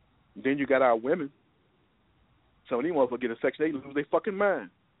 And then you got our women. Some of these motherfuckers get a Section 8 and lose their fucking mind.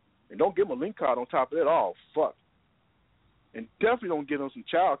 And don't give them a link card on top of that. Oh, fuck. And definitely don't give them some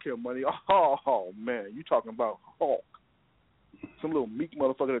child care money. Oh, man, you talking about Hulk. Some little meek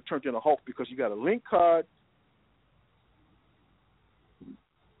motherfucker that turned into Hulk because you got a link card,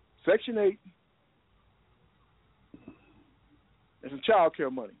 Section 8, and some child care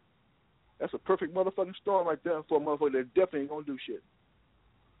money. That's a perfect motherfucking storm right there for a motherfucker that definitely ain't going to do shit.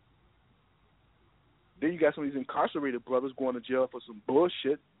 Then you got some of these incarcerated brothers going to jail for some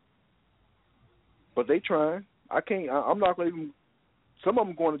bullshit. But they trying. I'm not going to even, some of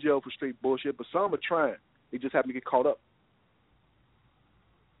them going to jail for straight bullshit, but some are trying. They just happen to get caught up.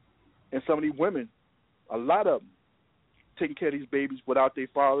 And some of these women, a lot of them, taking care of these babies without their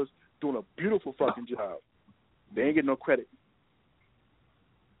fathers, doing a beautiful fucking job. They ain't getting no credit.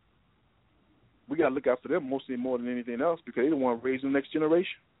 We got to look out for them mostly more than anything else because they the one raising the next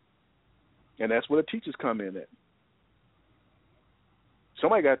generation. And that's where the teachers come in at.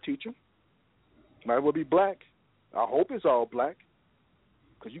 Somebody got to teach them. Might as well be black. I hope it's all black.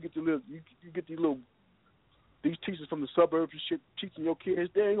 Because you get these teachers from the suburbs and shit teaching your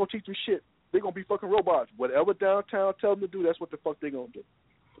kids, they ain't going to teach them shit. They're going to be fucking robots. Whatever downtown tell them to do, that's what the fuck they going to do.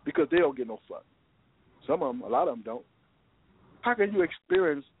 Because they don't get no fuck. Some of them, a lot of them don't. How can you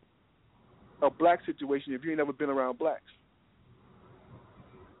experience a black situation if you ain't never been around blacks?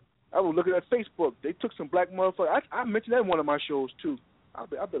 I was looking at Facebook. They took some black motherfuckers. I mentioned that in one of my shows, too. I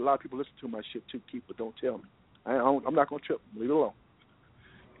bet a lot of people listen to my shit, too, Keith, but don't tell me. I'm not going to trip. Leave it alone.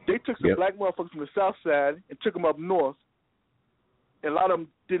 They took some black motherfuckers from the south side and took them up north, and a lot of them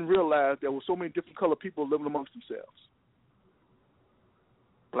didn't realize there were so many different colored people living amongst themselves.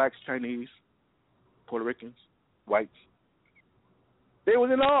 Blacks, Chinese, Puerto Ricans, whites. They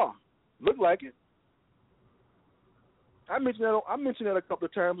was in awe. Looked like it. I mentioned that a couple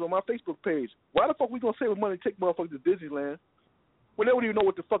of times on my Facebook page. Why the fuck we gonna save money to take motherfuckers to Disneyland when they don't even know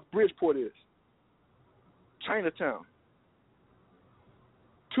what the fuck Bridgeport is? Chinatown,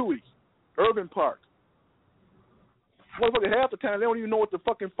 Tui, Urban Park. Motherfucker, half the time they don't even know what the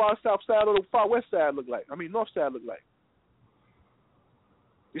fucking far south side or the far west side look like. I mean north side look like.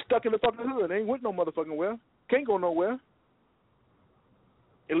 You're stuck in the fucking hood. They ain't went no motherfucking where. Can't go nowhere.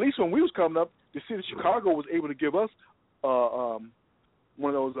 At least when we was coming up, the city of Chicago was able to give us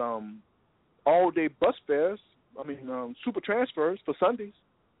one of those all-day bus fares. I mean, super transfers for Sundays.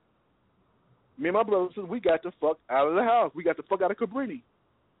 Me and my brothers, we got the fuck out of the house. We got the fuck out of Cabrini.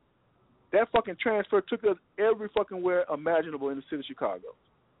 That fucking transfer took us every fucking where imaginable in the city of Chicago.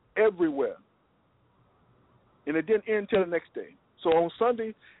 Everywhere. And it didn't end until the next day. So on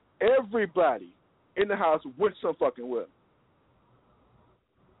Sunday, everybody in the house went some fucking where.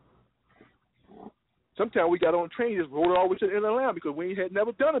 Sometimes we got on a train and just rode all the way to the end of the line because we had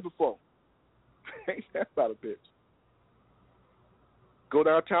never done it before. Ain't that about a bitch? Go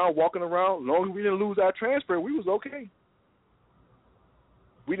downtown, walking around. As long as we didn't lose our transfer, we was okay.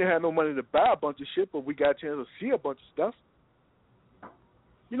 We didn't have no money to buy a bunch of shit, but we got a chance to see a bunch of stuff.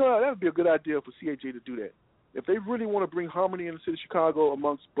 You know, that would be a good idea for CHA to do that. If they really want to bring harmony in the city of Chicago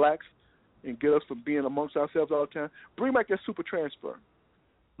amongst blacks and get us from being amongst ourselves all the time, bring back that super transfer.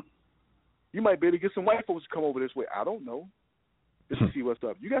 You might be able to get some white folks to come over this way. I don't know. Just to see what's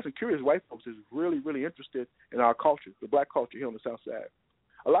up. You got some curious white folks that's really, really interested in our culture, the black culture here on the south side.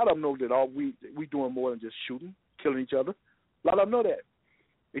 A lot of them know that we doing more than just shooting, killing each other. A lot of them know that.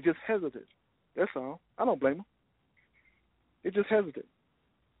 They just hesitant. That's all. I don't blame them. They just hesitant.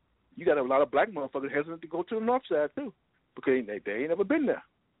 You got a lot of black motherfuckers hesitant to go to the north side, too, because they ain't never been there.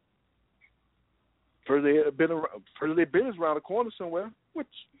 Further they've been is around the corner somewhere, which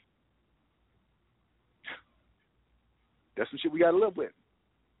that's some shit we got to live with.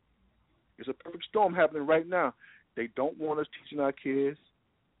 It's a perfect storm happening right now. They don't want us teaching our kids.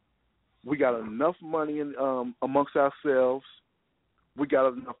 We got enough money in, amongst ourselves. We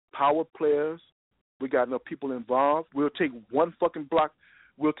got enough power players. We got enough people involved. We'll take one fucking block.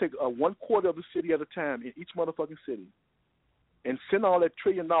 We'll take 1/4 of the city at a time in each motherfucking city and send all that $1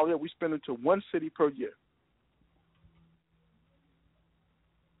 trillion that we spend into one city per year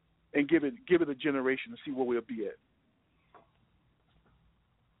and give it a generation to see where we'll be at.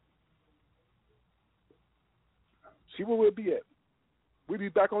 See where we'll be at. We'll be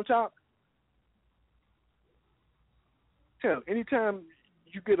back on top. Hell, anytime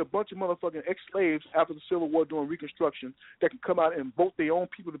you get a bunch of motherfucking ex-slaves after the Civil War doing Reconstruction that can come out and vote their own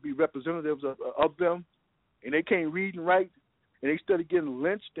people to be representatives of them, and they can't read and write, and they started getting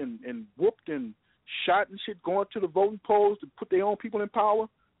lynched and whooped and shot and shit, going to the voting polls to put their own people in power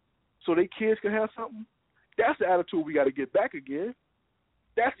so their kids can have something, that's the attitude we got to get back again.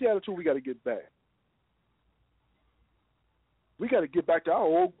 That's the attitude we got to get back. We got to get back to our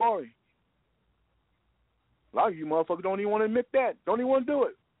old glory. A lot of you motherfuckers don't even want to admit that. Don't even want to do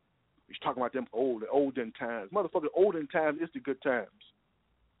it. He's talking about them olden times. Motherfucker, olden times is the good times.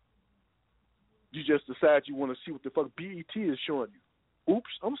 You just decide you want to see what the fuck BET is showing you. Oops,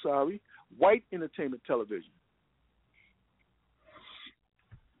 I'm sorry. White entertainment television.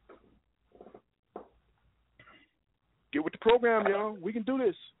 Get with the program, y'all. We can do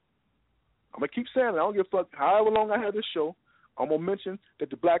this. I'm going to keep saying it. I don't give a fuck however long I have this show. I'm going to mention that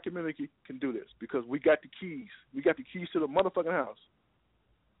the black community can do this because we got the keys. We got the keys to the motherfucking house.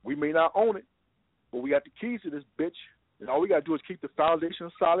 We may not own it, but we got the keys to this bitch. And all we got to do is keep the foundation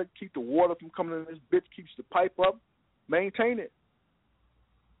solid, keep the water from coming in this bitch, keeps the pipe up, Maintain it.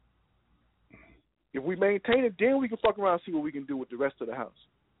 If we maintain it, then we can fuck around and see what we can do with the rest of the house.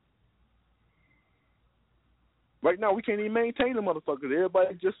 Right now, we can't even maintain the motherfuckers.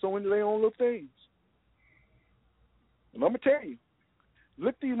 Everybody just so into their own little things. And I'm going to tell you,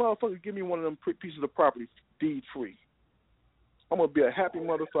 let these motherfuckers give me one of them pieces of property deed free. I'm going to be a happy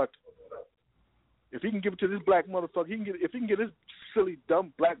motherfucker. If he can give it to this black motherfucker, if he can get this silly,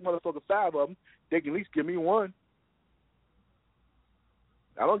 dumb black motherfucker 5 of them, they can at least give me one.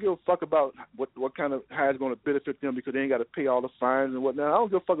 I don't give a fuck about what kind of, how it's going to benefit them because they ain't got to pay all the fines and whatnot. I don't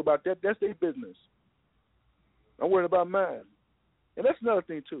give a fuck about that. That's their business. I'm worried about mine. And that's another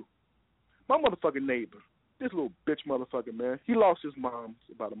thing, too. My motherfucking neighbor, this little bitch motherfucker, man, he lost his mom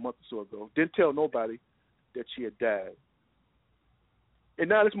about a month or so ago. Didn't tell nobody that she had died. And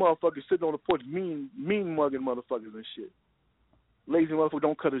now this motherfucker sitting on the porch mean mugging motherfuckers and shit. Lazy motherfucker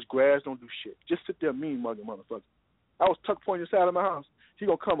don't cut his grass, don't do shit. Just sit there mean mugging motherfuckers. I was tucked pointing inside of my house. He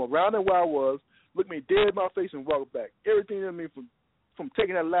gonna come around there where I was, look me dead in my face and walk back. Everything in me from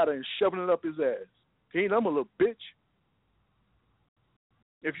taking that ladder and shoving it up his ass. I'm a little bitch.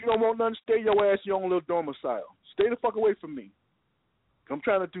 If you don't want nothing, stay your ass in your own little domicile. Stay the fuck away from me. I'm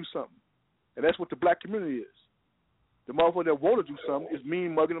trying to do something. And that's what the black community is. The motherfucker that want to do something is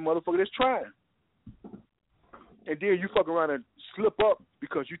mean mugging the motherfucker that's trying. And then you fuck around and slip up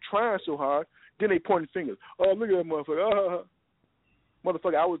because you trying so hard, then they pointing fingers. Oh, look at that motherfucker.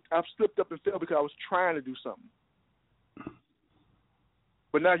 Motherfucker, I slipped up and fell because I was trying to do something.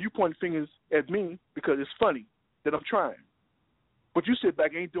 But now you pointing fingers at me because it's funny that I'm trying. But you sit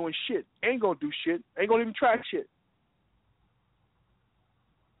back, ain't doing shit, ain't gonna do shit, ain't gonna even try shit.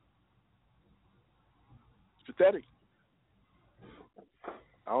 It's pathetic.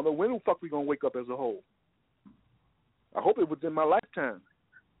 I don't know when the fuck we gonna wake up as a whole. I hope it was in my lifetime.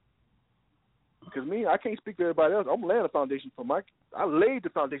 Because me, I can't speak for everybody else. I'm laying the foundation for I laid the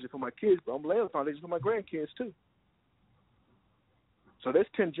foundation for my kids, but I'm laying the foundation for my grandkids too. So that's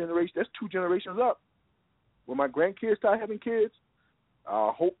 10 generations. That's 2 generations up. When my grandkids start having kids,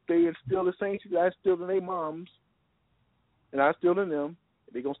 I hope they instill the same shit I instilled in their moms, and I instilled in them.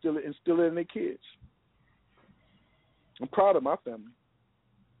 They're gonna still instill it in their kids. I'm proud of my family,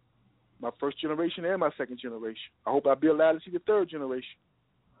 my first generation and my second generation. I hope I'll be allowed to see the third generation.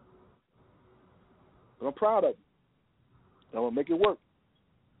 But I'm proud of them. I'm gonna make it work.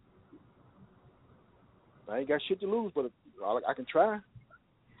 I ain't got shit to lose, but I can try.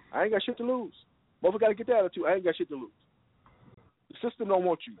 I ain't got shit to lose. Motherfucker got to get that attitude. I ain't got shit to lose. The system don't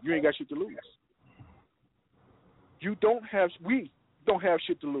want you. You ain't got shit to lose. We don't have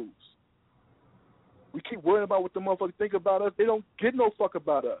shit to lose. We keep worrying about what the motherfuckers think about us. They don't get no fuck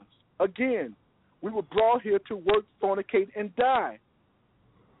about us. Again, we were brought here to work, fornicate, and die.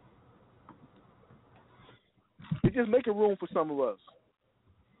 They're just making room for some of us.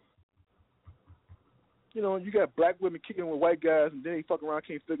 You know, you got black women kicking with white guys, and then they fuck around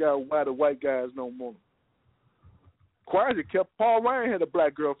can't figure out why the white guys don't want them. Quasi kept Paul Ryan had a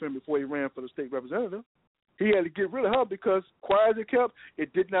black girlfriend before he ran for the state representative. He had to get rid of her because Quasi kept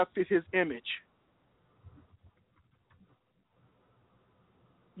it did not fit his image.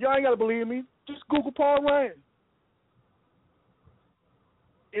 Y'all ain't got to believe me. Just Google Paul Ryan.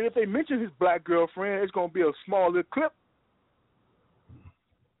 And if they mention his black girlfriend, it's going to be a small little clip.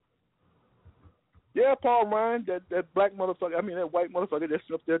 Yeah, Paul Ryan, that black motherfucker, that white motherfucker that's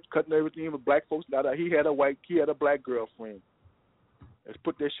up there cutting everything with black folks. Now that he had a black girlfriend. Let's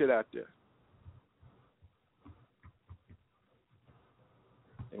put that shit out there.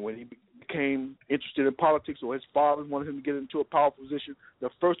 And when he became interested in politics, or his father wanted him to get into a powerful position, the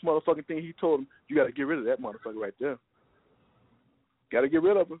first motherfucking thing he told him, you got to get rid of that motherfucker right there. Got to get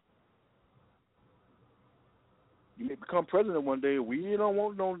rid of her. You may become president one day. We don't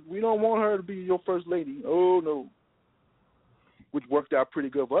want her to be your first lady. Oh no. Which worked out pretty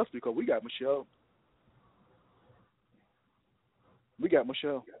good for us because we got Michelle.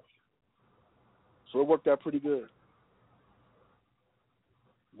 So it worked out pretty good.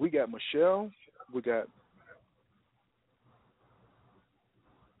 We got Michelle. We got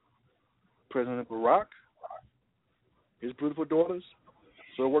President Barack, his beautiful daughters.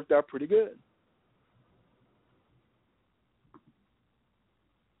 So it worked out pretty good.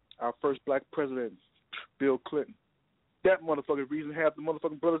 Our first black president, Bill Clinton. That motherfucking reason half the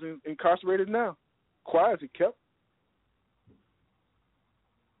motherfucking brothers incarcerated now. Quiet as he kept.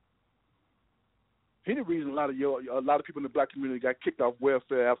 He the reason a lot of people in the black community got kicked off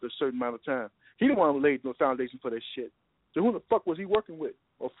welfare after a certain amount of time. He the one who laid no foundation for that shit. So who the fuck was he working with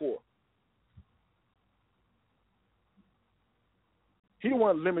or for? He don't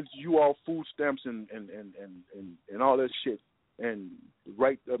want to limit you all food stamps and all that shit. And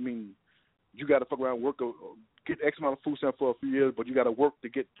you got to fuck around, work, get X amount of food stamps for a few years, but you got to work to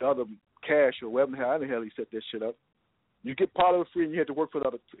get the other cash or whatever. How the hell he set that shit up? You get part of it free, and you had to work for the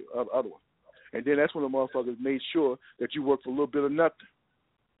other one. And then that's when the motherfuckers made sure that you worked for a little bit of nothing.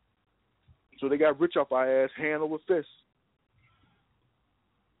 So they got rich off our ass, hand over fist.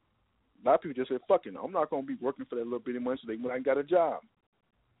 A lot of people just said, fuck it, I'm not going to be working for that little bitty money, so they went out and got a job.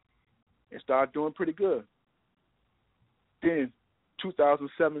 And started doing pretty good. Then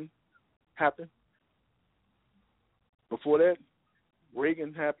 2007 happened. Before that,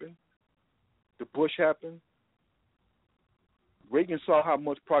 Reagan happened. The Bush happened. Reagan saw how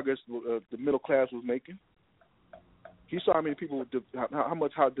much progress the middle class was making. He saw how many people,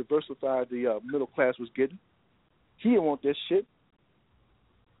 how diversified the middle class was getting. He didn't want this shit.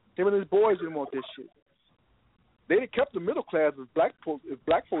 Him and his boys didn't want this shit. They'd have kept the middle class if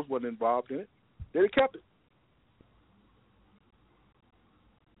black folks wasn't involved in it. They'd have kept it.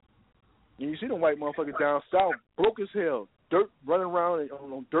 And you see them white motherfuckers down south, broke as hell, dirt, running around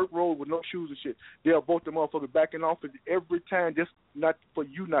on dirt road with no shoes and shit. They'll vote the motherfuckers back in office every time just not for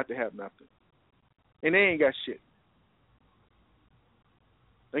you not to have nothing. And they ain't got shit.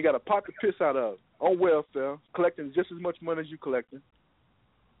 They got a pot to piss out of on welfare, collecting just as much money as you collecting.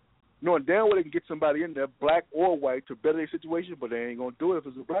 Knowing damn well they can get somebody in there, black or white, to better their situation, but they ain't going to do it if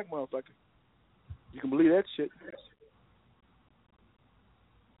it's a black motherfucker. You can believe that shit.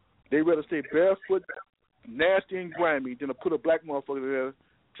 They rather stay barefoot, nasty and grimy than to put a black motherfucker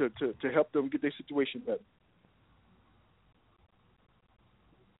there to help them get their situation better.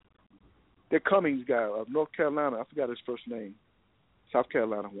 That Cummings guy of North Carolina, I forgot his first name. South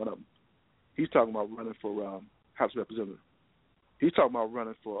Carolina, one of them. He's talking about running for House Representative. He's talking about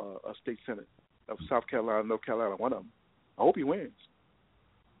running for a state senate of South Carolina, North Carolina, one of them. I hope he wins.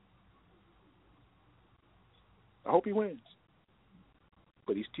 I hope he wins.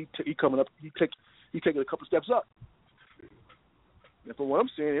 But he's coming up. He's taking a couple steps up. And from what I'm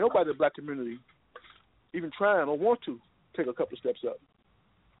saying, nobody in the black community even trying or want to take a couple steps up.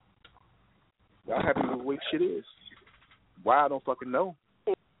 I'm happy with the way shit is. Why, I don't fucking know.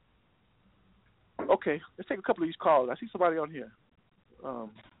 Okay, let's take a couple of these calls. I see somebody on here.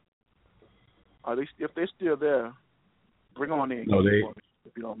 If they're still there, bring on in. No,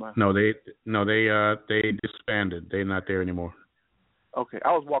 if you don't mind. No, they disbanded. They're not there anymore. Okay,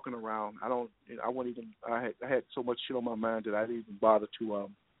 I was walking around. I had so much shit on my mind that I didn't even bother to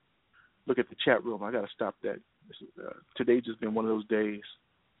look at the chat room. I got to stop that. Today's just been one of those days.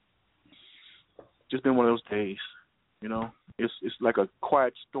 Just been one of those days. You know, it's like a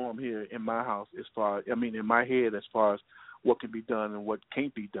quiet storm here in my house in my head as far as what can be done and what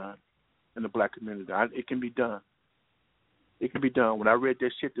can't be done in the black community. It can be done. It can be done. When I read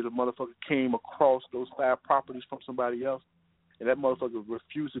that shit that a motherfucker came across those 5 properties from somebody else, and that motherfucker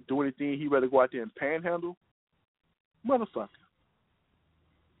refused to do anything, he'd rather go out there and panhandle, motherfucker.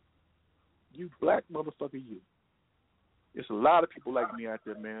 You black motherfucker, you. There's a lot of people like me out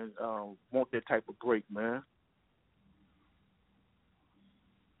there, man, want that type of break, man.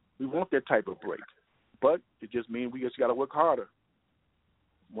 We want that type of break. But it just means we just got to work harder.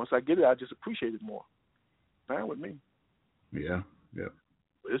 Once I get it, I just appreciate it more. Fine with me. Yeah.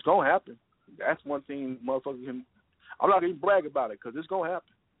 But it's going to happen. That's one thing motherfuckers can... I'm not going to brag about it because it's going to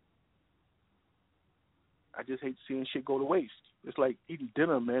happen. I just hate seeing shit go to waste. It's like eating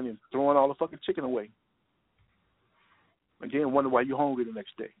dinner, man, and throwing all the fucking chicken away. And then wonder why you're hungry the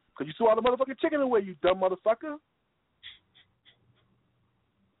next day. Because you threw all the motherfucking chicken away, you dumb motherfucker.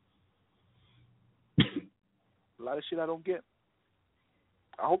 A lot of shit I don't get.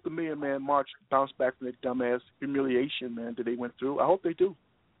 I hope the Million Man March bounced back from that dumbass humiliation, man, that they went through. I hope they do.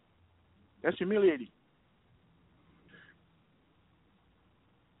 That's humiliating.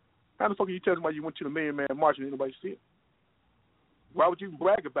 How the fuck are you telling somebody you went to the Million Man March and ain't nobody see it? Why would you even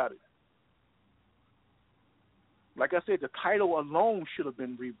brag about it? Like I said, the title alone should have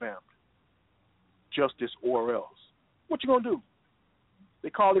been revamped. Justice or else. What you gonna do?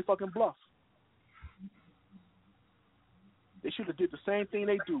 They call it fucking bluff. They should have did the same thing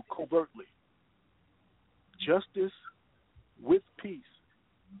they do covertly. Justice with peace.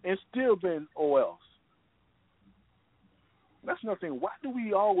 And still been or else. That's nothing. Why do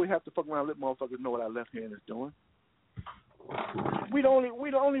we always have to fuck around and let motherfuckers know what our left hand is doing? We the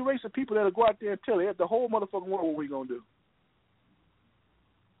only race of people that'll go out there and tell it the whole motherfucking world what we gonna do.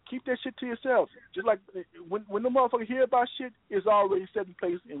 Keep that shit to yourself. Just like when the motherfucker hear about shit, it's already set in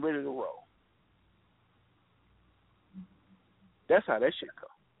place and ready to roll. That's how that shit go.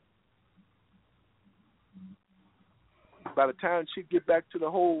 By the time shit get back to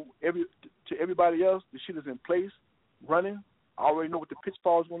to everybody else, the shit is in place, running. I already know what the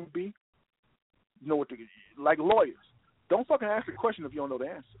pitfalls going to be. You know like lawyers. Don't fucking ask the question if you don't know the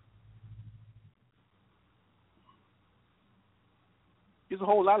answer. There's a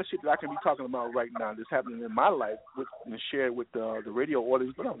whole lot of shit that I can be talking about right now that's happening in my life and share with the radio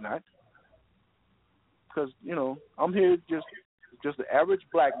audience, but I'm not. Because, I'm here just an average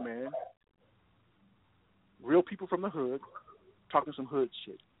black man, real people from the hood, talking some hood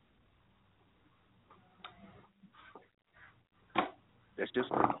shit. That's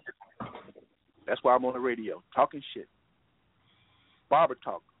just me. That's why I'm on the radio, talking shit. Barber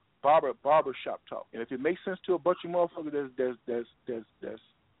talk. Barber shop talk. And if it makes sense to a bunch of motherfuckers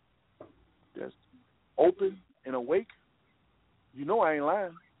that's open and awake, I ain't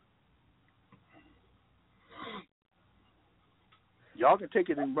lying. Y'all can take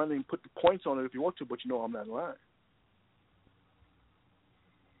it and run and put the points on it if you want to, but I'm not lying.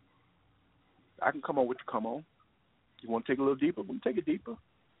 I can come on what you come on. You want to take it a little deeper? We can take it deeper.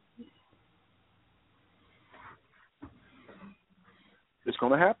 It's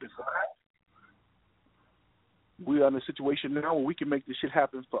going to happen. We are in a situation now where we can make this shit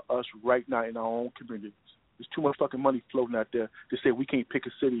happen for us right now in our own communities. There's too much fucking money floating out there to say we can't pick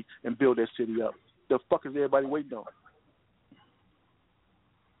a city and build that city up. The fuck is everybody waiting on?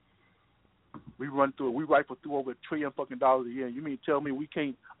 We rifle through over $1 trillion fucking dollars a year. You mean tell me we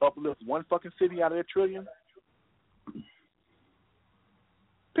can't uplift one fucking city out of that trillion?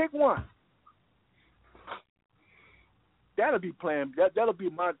 Pick one. That'll be planned. That'll be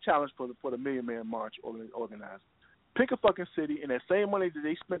my challenge for the Million Man March organized. Pick a fucking city, and that same money that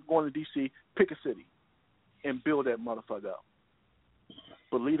they spent going to D.C., pick a city and build that motherfucker up.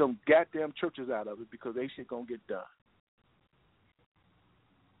 But leave them goddamn churches out of it because they shit gonna get done.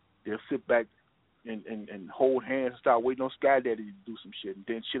 They'll sit back and hold hands and start waiting on Sky Daddy to do some shit, and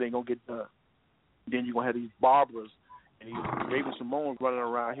then shit ain't gonna get done. Then you're gonna have these barbers and these Raven Simone's running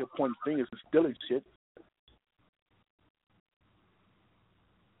around here pointing fingers and stealing shit.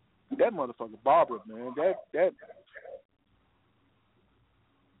 That motherfucker Barbara, man, that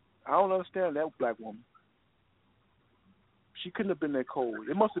I don't understand that black woman. She couldn't have been that cold.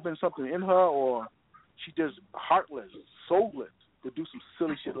 It must have been something in her, or she just heartless, soulless to do some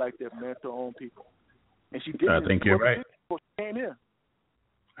silly shit like that, man, to her own people. And she did. I think you're right. She came here.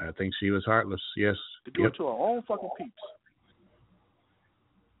 I think she was heartless. Yes. To do it to her own fucking peeps.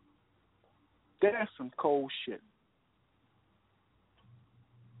 That's some cold shit.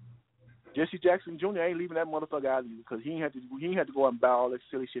 Jesse Jackson Jr. ain't leaving that motherfucker out either because he ain't had to go out and buy all that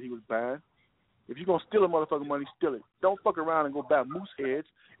silly shit he was buying. If you're gonna steal a motherfucker money, steal it. Don't fuck around and go buy moose heads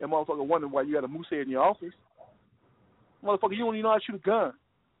and motherfucker wonder why you got a moose head in your office. Motherfucker, you don't even know how to shoot a gun.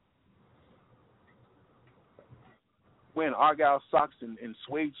 Wearing Argyle socks and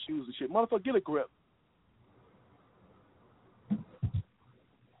suede shoes and shit. Motherfucker, get a grip.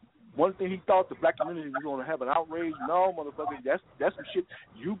 One thing he thought the black community was going to have an outrage. No, motherfucker, that's some shit.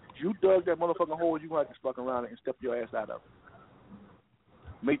 You dug that motherfucking hole, you going to have to fuck around and step your ass out of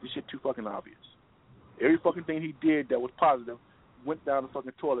it. Make the shit too fucking obvious. Every fucking thing he did that was positive went down the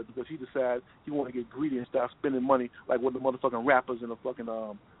fucking toilet because he decided he wanted to get greedy and start spending money like one of the motherfucking rappers in a fucking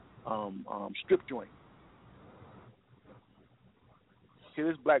strip joint. Okay,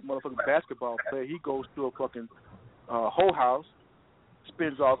 this black motherfucking basketball player, he goes to a fucking whole house,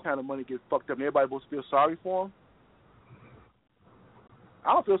 spends all kind of money, gets fucked up, and everybody supposed to feel sorry for him.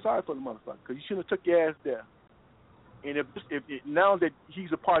 I don't feel sorry for the motherfucker because you shouldn't have took your ass there. And if now that he's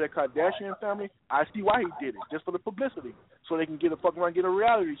a part of the Kardashian family, I see why he did it, just for the publicity, so they can get a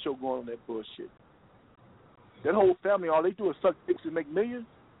reality show going on that bullshit. That whole family, all they do is suck dicks and make millions.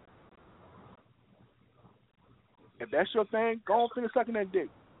 If that's your thing, go on finish sucking that dick.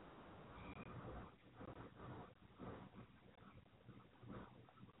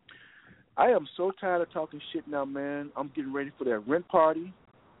 I am so tired of talking shit now, man. I'm getting ready for that rent party.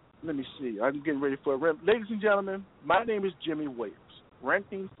 Let me see. I'm getting ready for a rent. Ladies and gentlemen, my name is Jimmy Williams,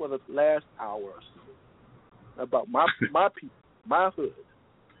 renting for the last hour or so about my people, my hood.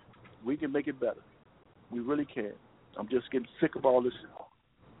 We can make it better. We really can. I'm just getting sick of all this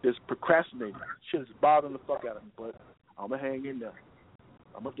procrastinating. Shit is bothering the fuck out of me, but I'm going to hang in there.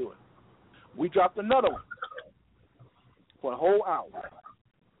 I'm going to do it. We dropped another one for a whole hour.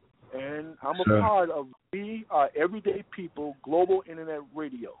 And I'm a part of We Are Everyday People Global Internet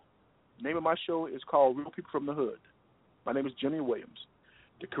Radio. The name of my show is called Real People from the Hood. My name is Jimmy Williams.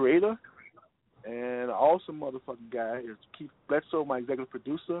 The creator and awesome motherfucking guy is Keith Bledsoe, my executive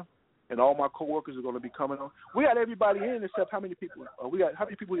producer, and all my coworkers are going to be coming on. We got everybody in except how many people? How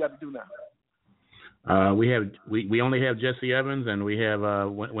many people we got to do now? We only have Jesse Evans, and we have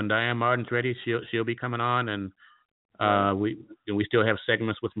when Diane Martin's ready, she'll be coming on, and we still have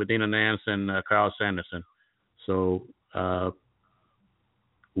segments with Medina Nance and Carl Sanderson. So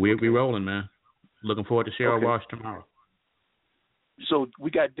we'll be rolling, man. Looking forward to Cheryl Walsh tomorrow. So we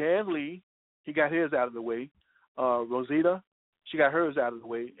got Dan Lee, he got his out of the way. Rosita, she got hers out of the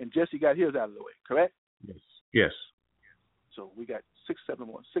way, and Jesse got his out of the way. Correct? Yes. So we got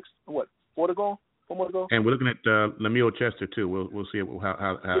 4 to go. 4 more to go. And we're looking at Lemuel Chester too. We'll see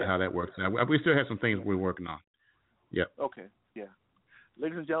how that works. Now, we still have some things we're working on. Yeah. Okay. Yeah.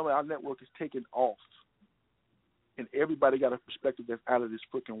 Ladies and gentlemen, our network is taking off, and everybody got a perspective that's out of this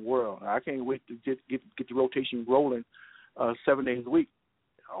freaking world. I can't wait to get the rotation rolling 7 days a week.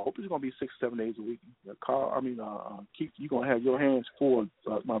 I hope it's going to be 6-7 days a week. Keith, you're going to have your hands full,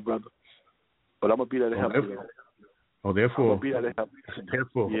 my brother. But I'm going to be there to help you. Therefore. I'm going to be there to help you.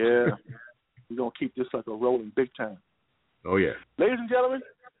 Therefore. Yeah. We're going to keep this sucker rolling big time. Oh, yeah. Ladies and gentlemen,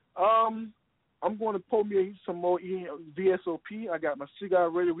 I'm going to pull me some more VSOP. I got my cigar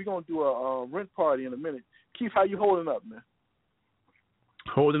ready. We're going to do a rent party in a minute. Keith, how you holding up, man?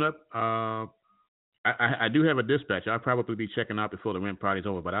 Holding up? I do have a dispatch. I'll probably be checking out before the rent party's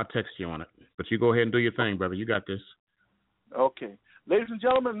over, but I'll text you on it. But you go ahead and do your thing, brother. You got this. Okay. Ladies and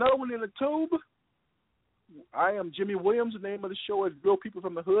gentlemen, another one in the tube. I am Jimmy Williams. The name of the show is Real People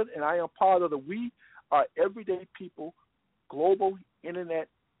from the Hood, and I am part of the We Are Everyday People Global Internet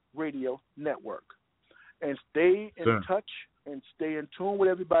Radio Network. And stay in touch and stay in tune with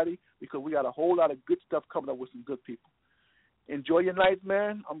everybody because we got a whole lot of good stuff coming up with some good people. Enjoy your night,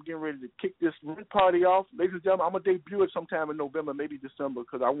 man. I'm getting ready to kick this rent party off. Ladies and gentlemen, I'm going to debut it sometime in November, maybe December,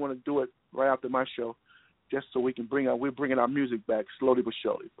 because I want to do it right after my show just so we're bringing our music back slowly but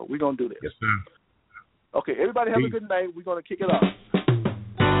surely. But we're going to do this. Yes, sir. Okay, everybody have a good night. We're going to kick it off.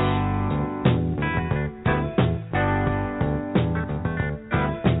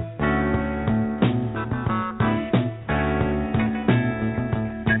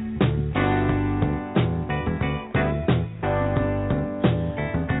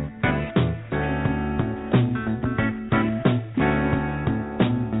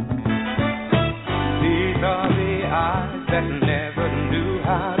 These are the eyes that never knew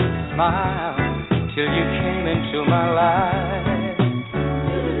how to smile till you came into my life.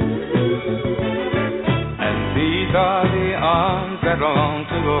 And these are the arms that long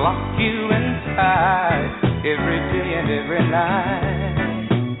to lock you inside every day and every night.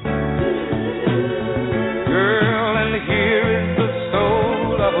 Girl, and here is the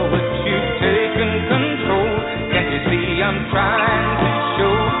soul of which you've taken control. Can't you see I'm trying to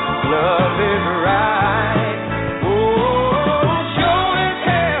show love is right?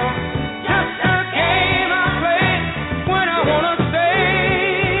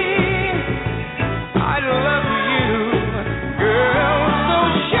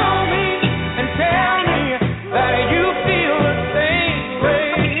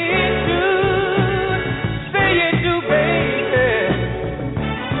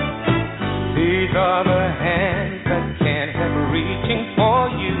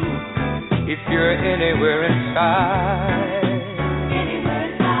 Anywhere inside.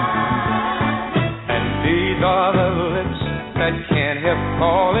 And these are the lips that can't help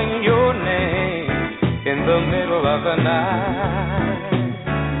calling your name in the middle of the night.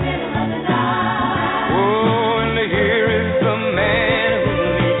 Oh, and here is the man who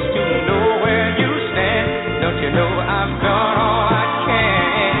needs to know where you stand. Don't you know I've done all I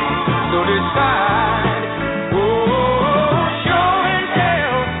can? So decide.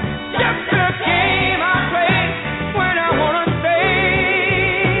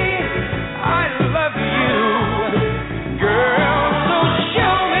 Girl, so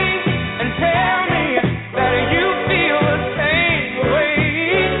show me and tell me that you feel the same.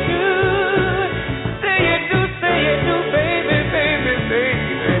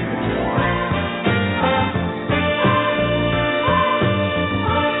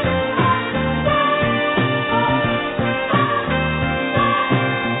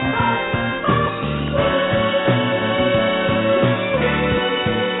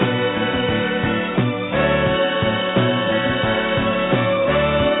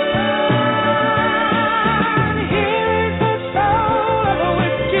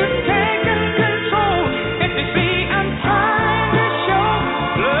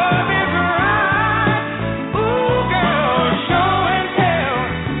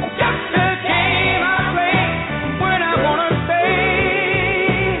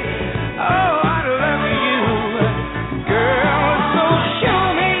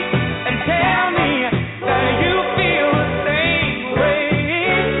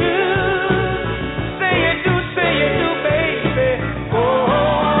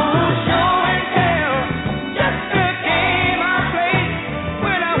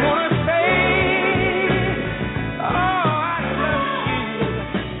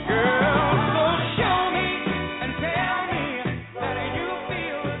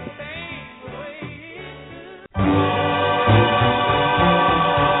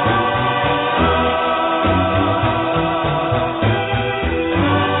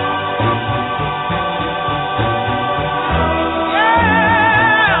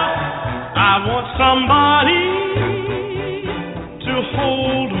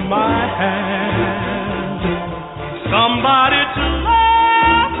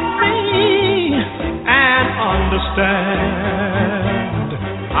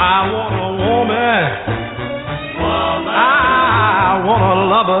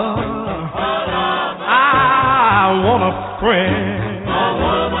 friend. A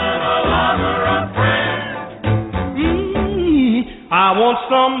woman, a lover, a friend. I want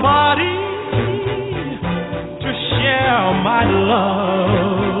somebody to share my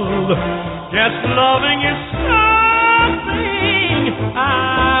love. Yes, loving is something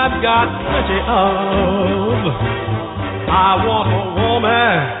I've got plenty of. I want a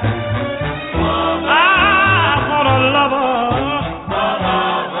woman. I want a lover.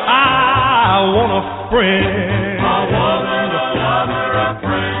 I want a friend. A woman, a lover, a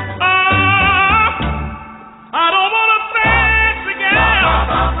friend. I don't want a fancy girl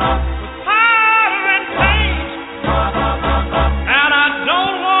with powder and paint. And I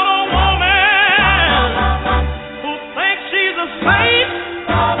don't want a woman who thinks she's a saint.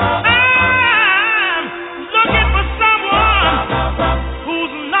 I'm looking for someone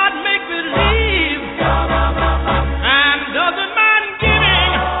who's not make-believe and doesn't mind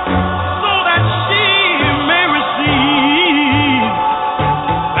giving so that she may receive.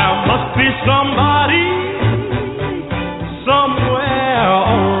 There must be somebody somewhere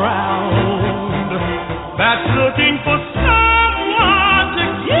around that's looking for someone to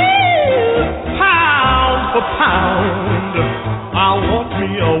give pound for pound. I want me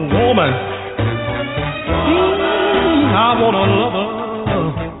a woman. I want a lover.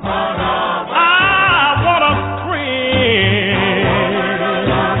 I want a friend.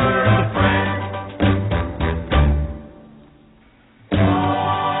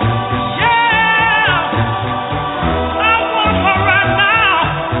 Yeah, I want her right now.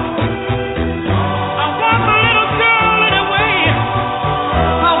 I want the little girl anyway.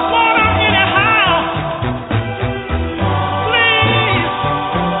 I want her anyhow. Please,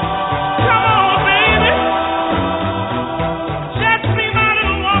 come on, baby. Just be my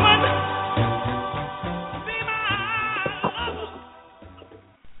little woman. Be my lover.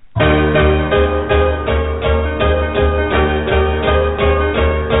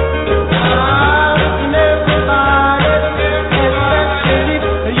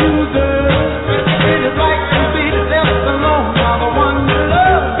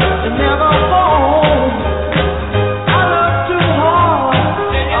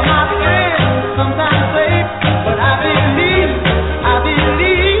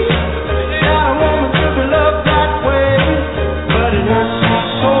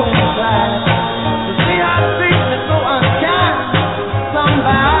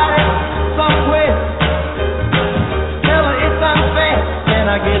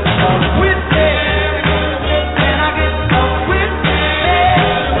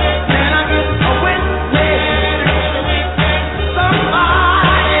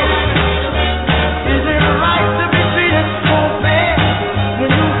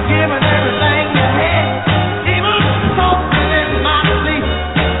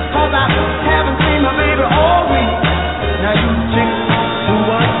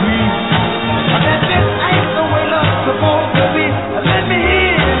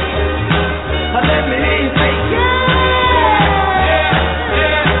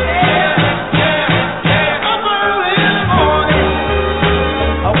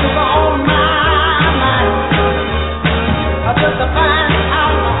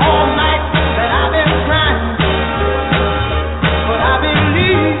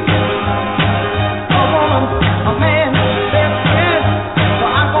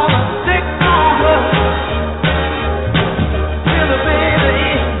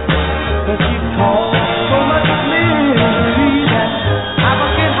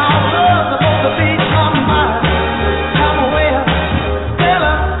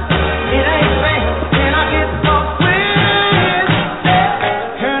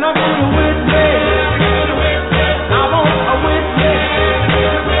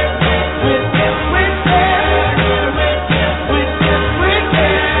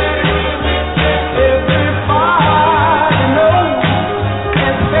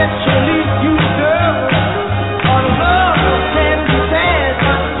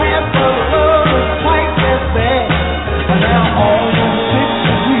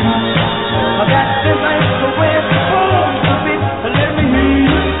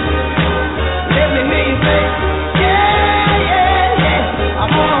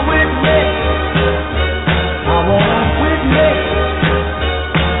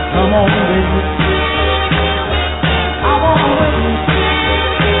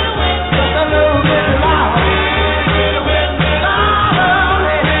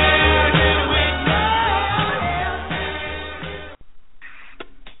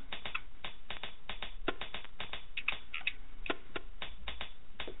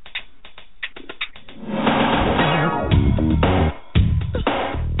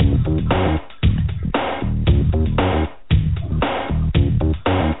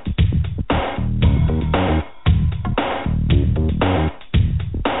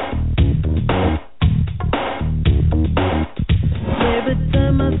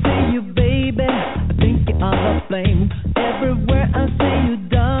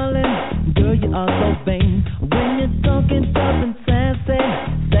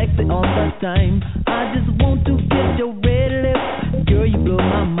 time. I just want to kiss your red lips. Girl, you blow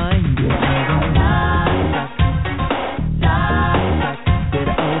my mind. Get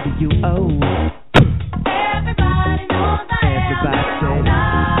over you, oh. Everybody knows I am. Everybody say,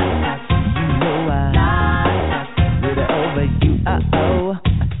 you know I get over you, oh.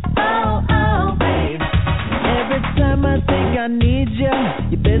 Oh, babe. Every time I think I need you,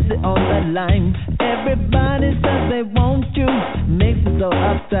 you're busy on the line. Everybody says they want you, makes me so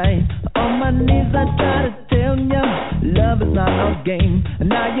uptight. On my knees I try to tell you, love is not a game.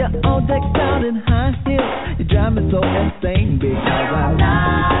 Now you're all decked out in high heels, you drive me so insane because I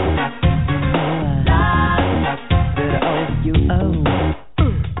better over you, oh.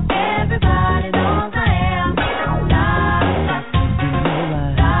 Everybody knows I am.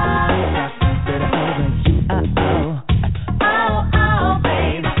 Better over you, oh. Oh,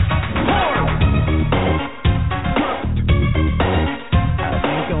 baby. I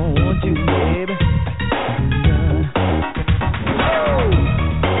think I want you, baby.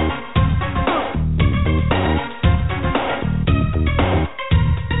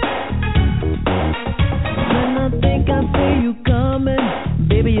 When I think I see you coming,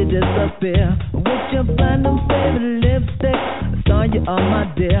 baby, you disappear. With your platinum favorite lipstick, I saw you on my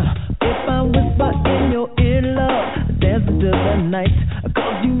dear. If I whisper in your ear, love, dancing to the night.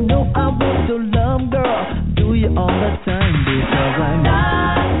 Cause you know I want your love, girl. Do you all the time because I'm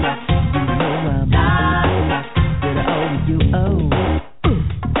better over you, oh.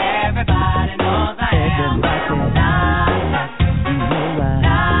 Everybody knows I am. You know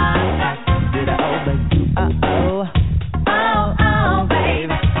better over you, oh. Oh,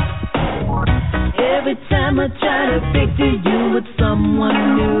 baby. Every time I try to picture you with someone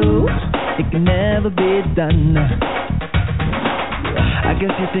new, it can never be done. I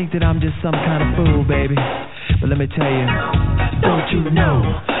guess you think that I'm just some kind of fool, baby. But let me tell you, don't you know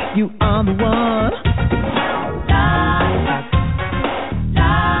you are the one?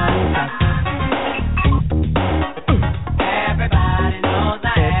 Everybody knows I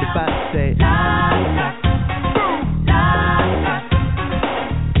am. Everybody say,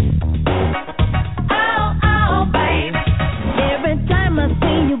 oh, baby. Every time I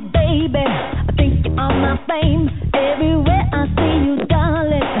see you, baby, I think you're on my flame. Everywhere I see you,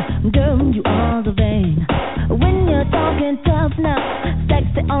 darling, girl, you are the vein. When you're talking tough now,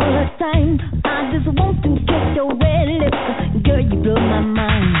 sexy all the time, I just want to kiss your red lips. Girl, you blow my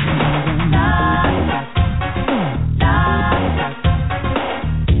mind.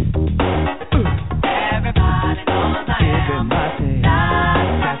 Everybody knows I am. Everybody, you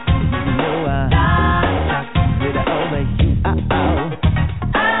know I get over you,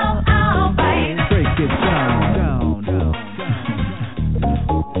 oh, baby. Break it down.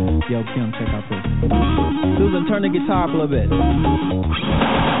 Yo, Kim, check out this. Susan, turn the guitar up a little bit.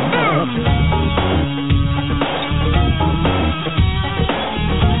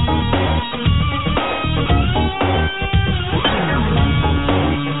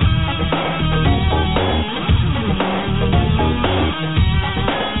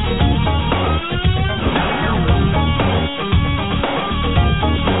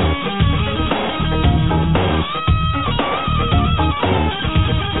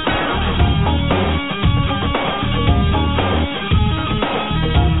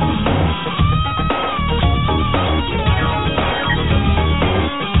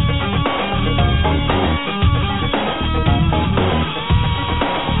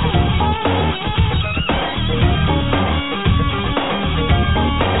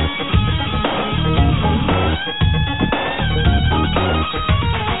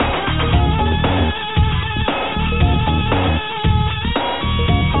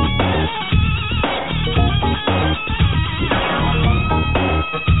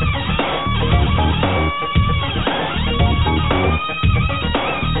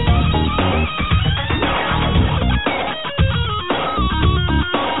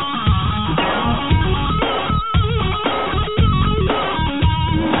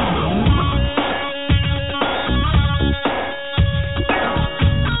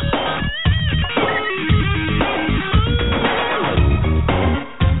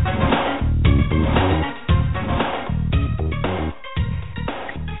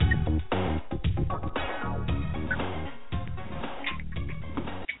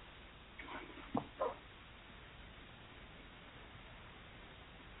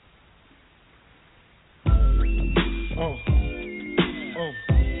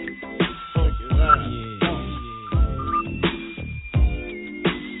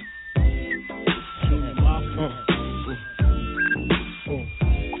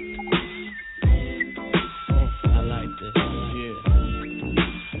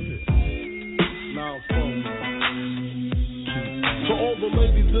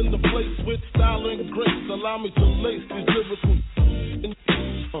 place with style and grace. Allow me to lace these lyrical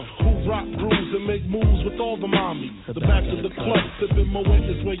who rock grooves and make moves with all the mommies. The back of the club, sipping Moet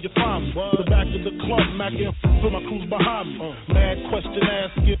is where you find me. The back of the club, macking for my crews behind me. Mad question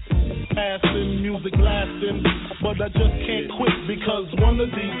asking, passing, music lasting, but I just can't quit because one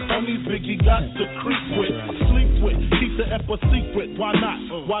of these homies Biggie got to creep with, sleep with, keep the ep a secret. Why not?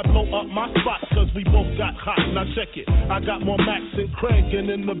 Why blow up my spot? Cause we both got hot. Now check it. I got more Max and Craig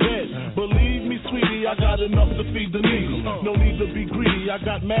and in the bed. Believe me, sweetie, I got enough to feed the needy. No need to be greedy. I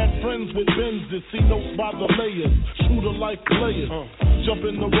got mad friends with Benzes, see notes by the layers, true to life players. Jump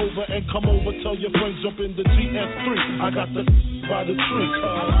in the Rover and come over, tell your friends jump in the GS3. I got the by the tree.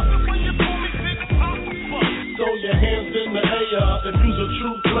 Throw your hands in the air if you's a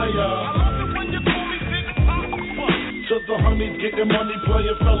true player. To the honeys getting money,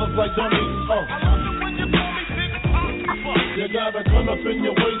 playing fellas like dummies. You got a gun up in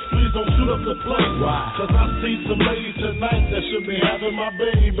your waist, please don't shoot up the place. Cause I see some ladies tonight that should be having my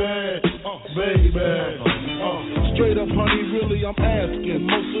baby. Straight up, honey, really, I'm asking.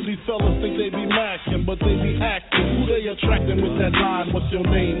 Most of these fellas think they be macking, but they be acting. Who they attracting with that line? What's your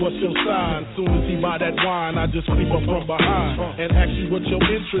name? What's your sign? Soon as he buy that wine, I just creep up from behind and ask you what your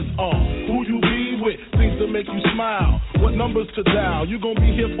interests are. Who you be with? Things to make you smile. What numbers to dial? You gon'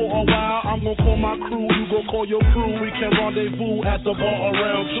 be here for a while. I'm gon' call my crew. You gon' call your crew. We can rendezvous at the bar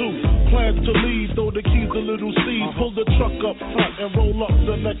around 2. Plans to leave, throw the keys to Little C. Pull the truck up front and roll up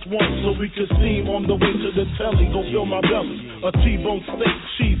the next one so we can steam on the way to the telly. Go fill my belly. A T-bone steak,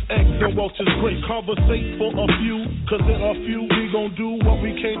 cheese, eggs, and Welch's grape. Conversate for a few, cause in a few we gon' do what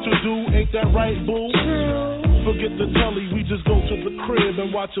we came to do. Ain't that right, boo? Forget the telly, we just go to the crib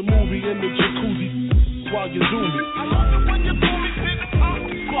and watch a movie in the jacuzzi while you do me.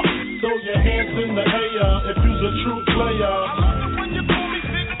 Throw your hands in the air if you's a true player.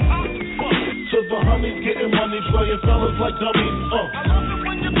 To the honeys getting money, playing fellas like dummies.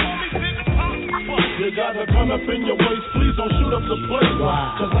 You got a gun up in your waist, please don't shoot up the place.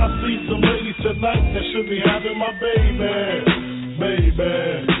 Cause I see some ladies tonight that should be having my baby.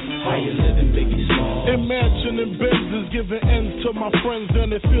 How you living, Biggie Small? Imagining Benzes, giving ends to my friends,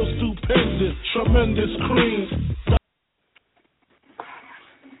 and it feels stupendous. Tremendous cream.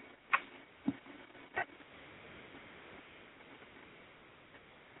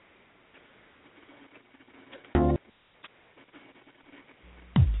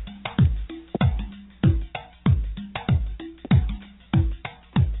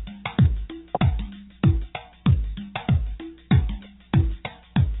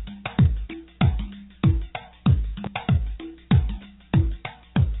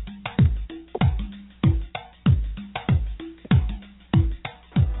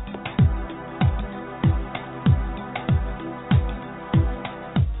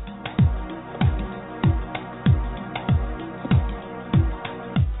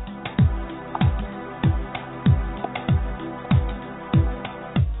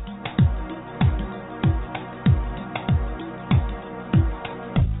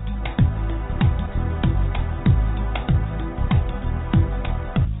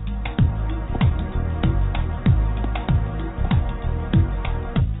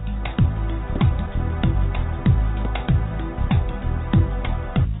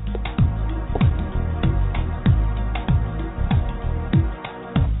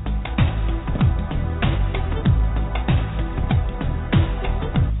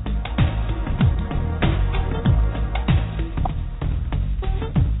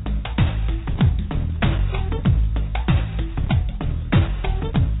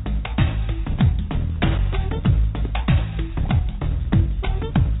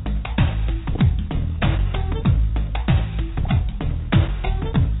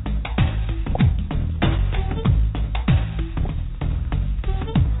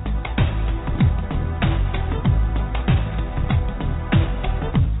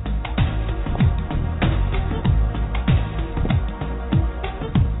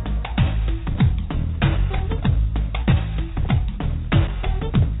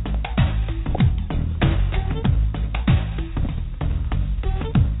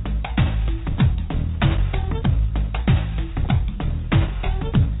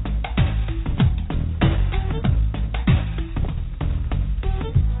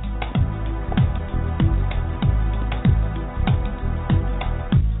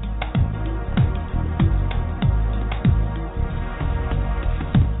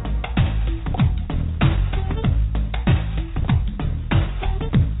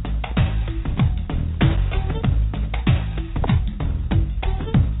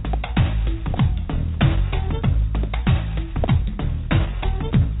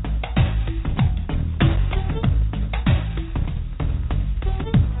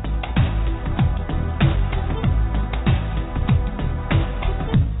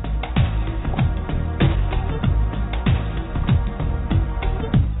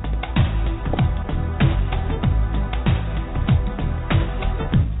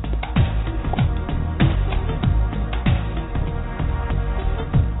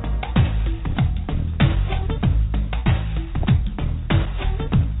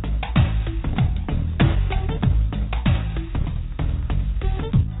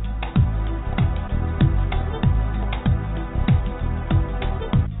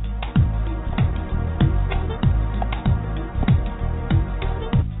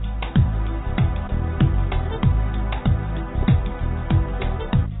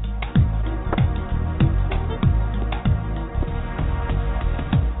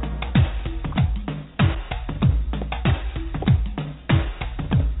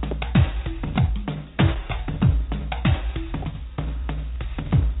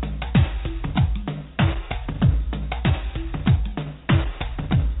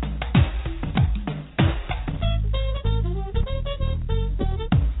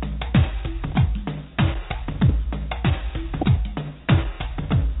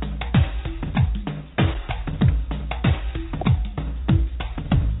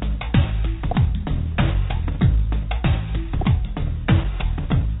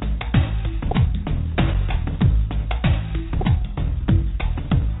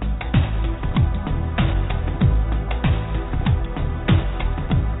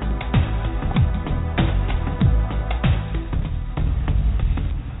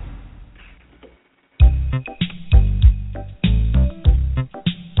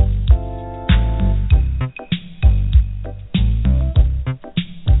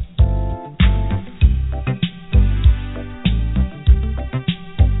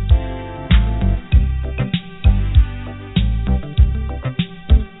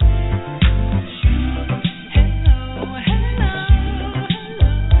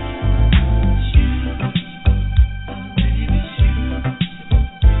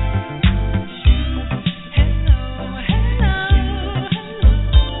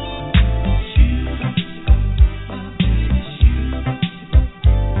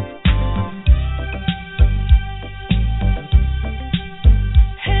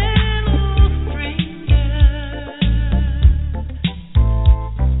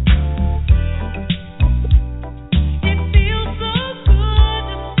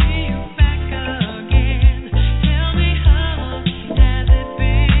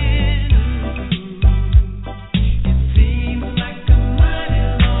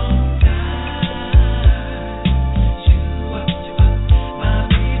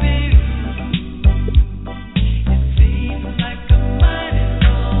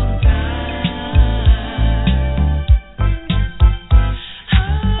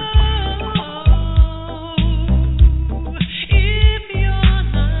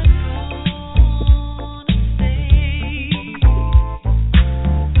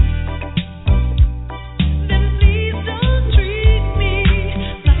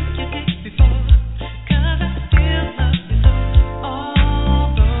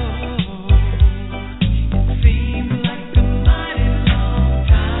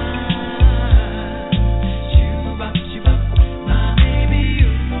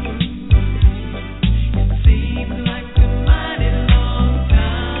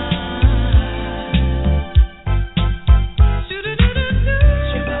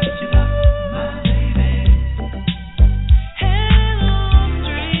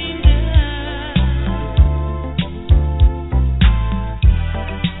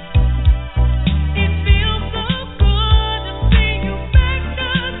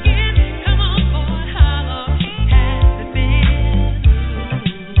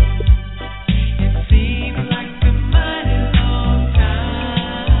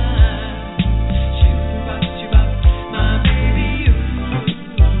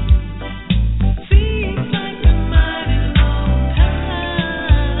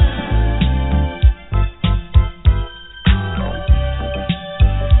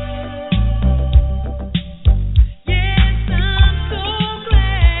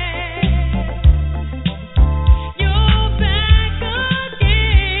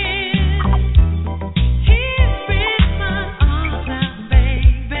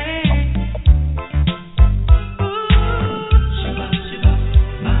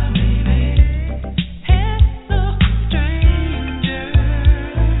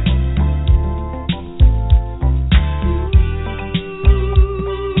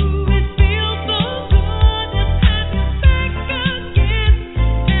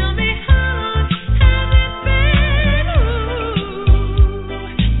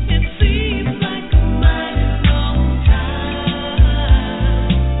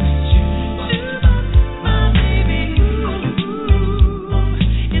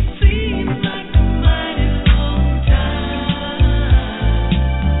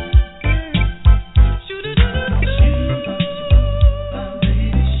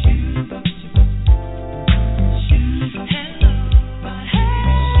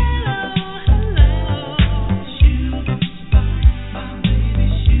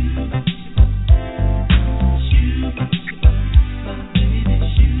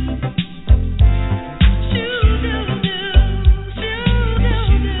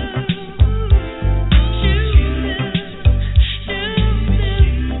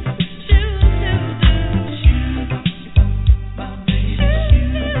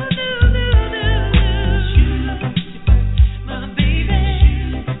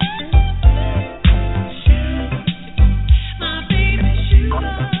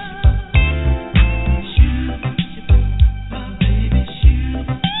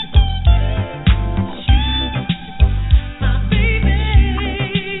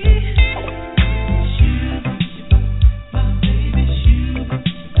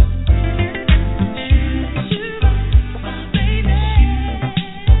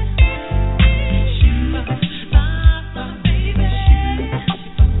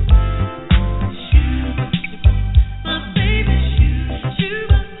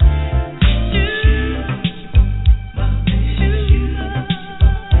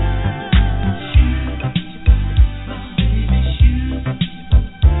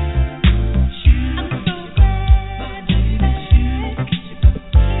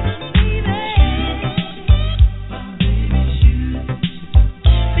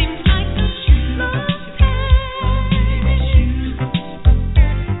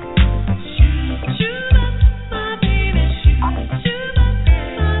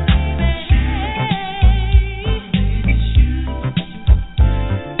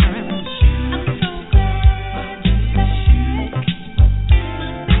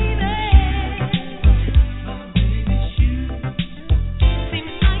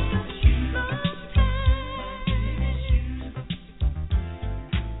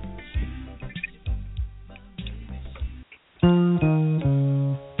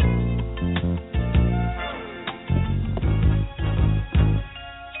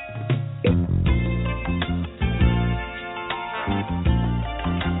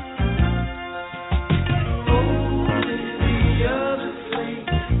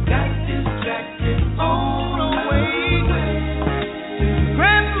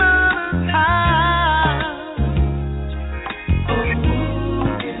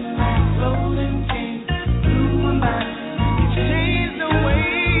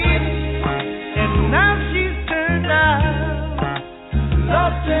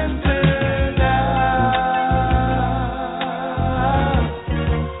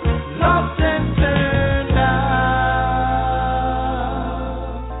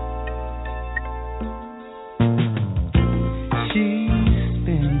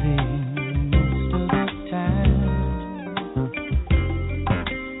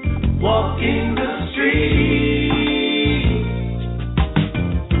 walking the street.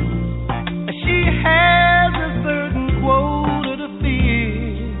 She has a certain quota to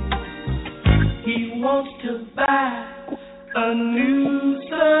fill. He wants to buy a new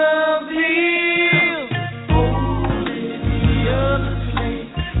Seville. Olivia the slave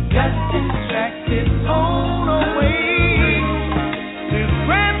got distracted on her way. His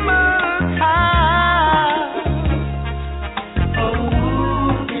grandmother's house. A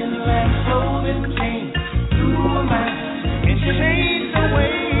wound in last golden came through her mind and changed her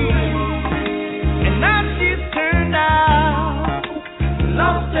ways. And now she's turned out,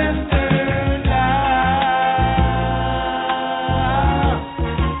 lost and turned out,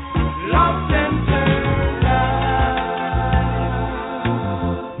 lost and turned out.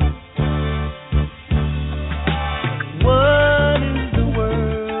 What is the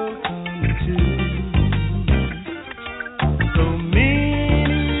world coming to? So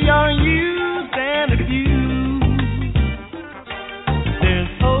many are used and abused.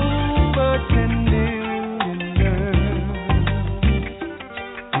 There's over 10 million girls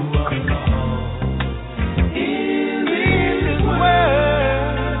who are lost in this world.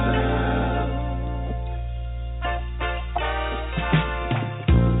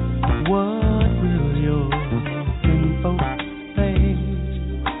 What will your kinfolk say?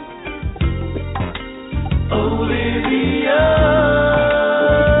 Olivia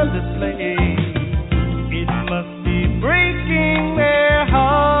the slave, it must be breaking their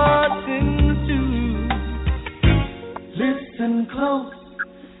hearts in two. Listen close,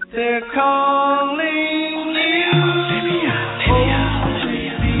 they're calling you.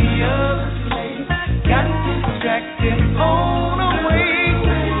 Olivia the slave got distracted on her way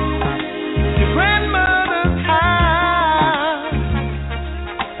to grandmother's house.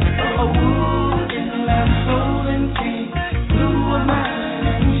 A wound in last golden came through her mind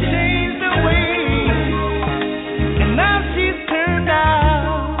and changed her ways. And now she's turned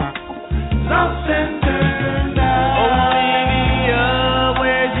out, lost and turned out. Olivia,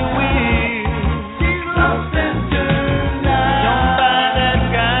 where'd you win? She's lost and turned out. Don't buy that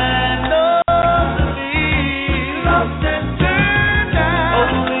kind of Seville. Lost and turned out.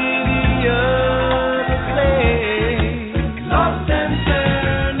 Olivia the slave. Lost and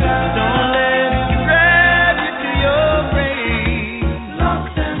turned out. Don't let it drag you to your grave.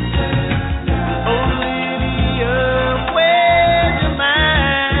 Lost and turned out. Olivia, where's your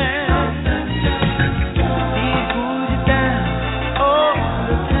mind? Lost and turned out. He pulls you down all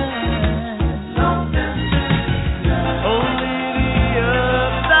the time. Lost and turned out. Olivia,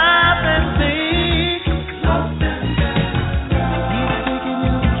 stop and think. Lost and turned out. He's taking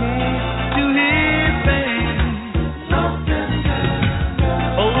your case to his bank. Lost and turned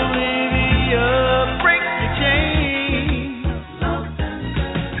out. Olivia, break the chain. Lost and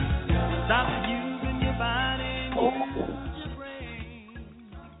turned out. Stop using your body, use your brain.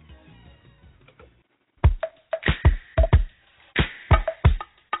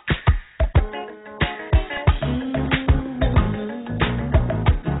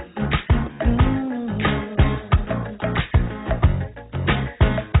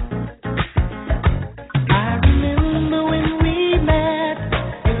 I remember when we met,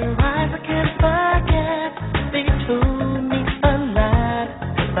 your eyes I can't forget. They told me a lot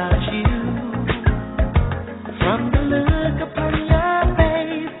about you. From the look upon your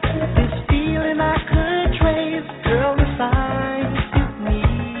face, this feeling I could trace. Girl, the signs you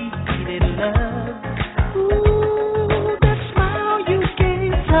needed love. Ooh, that smile you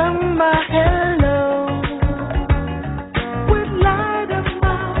gave from my hello would light up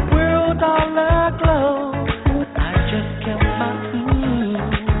my world all aglow. I just kept my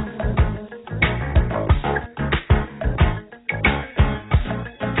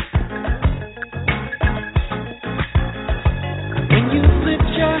When you put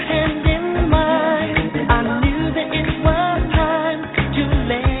your hand in mine, I knew that it was time to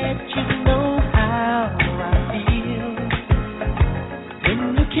let you know how I feel. When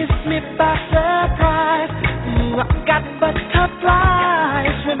you kissed me by surprise, ooh, I got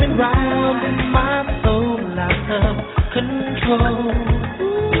butterflies swimming round in my soul out of control.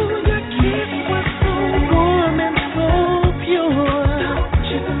 Ooh, your kiss was so warm and so pure.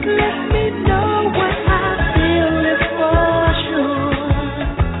 Let me know what I feel is for sure.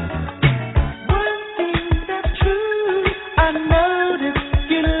 One thing that's true, I noticed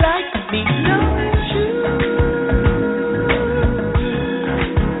you like me, don't you?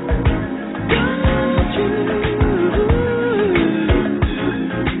 Don't you?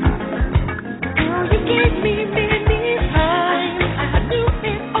 Girl, you gave me many times. I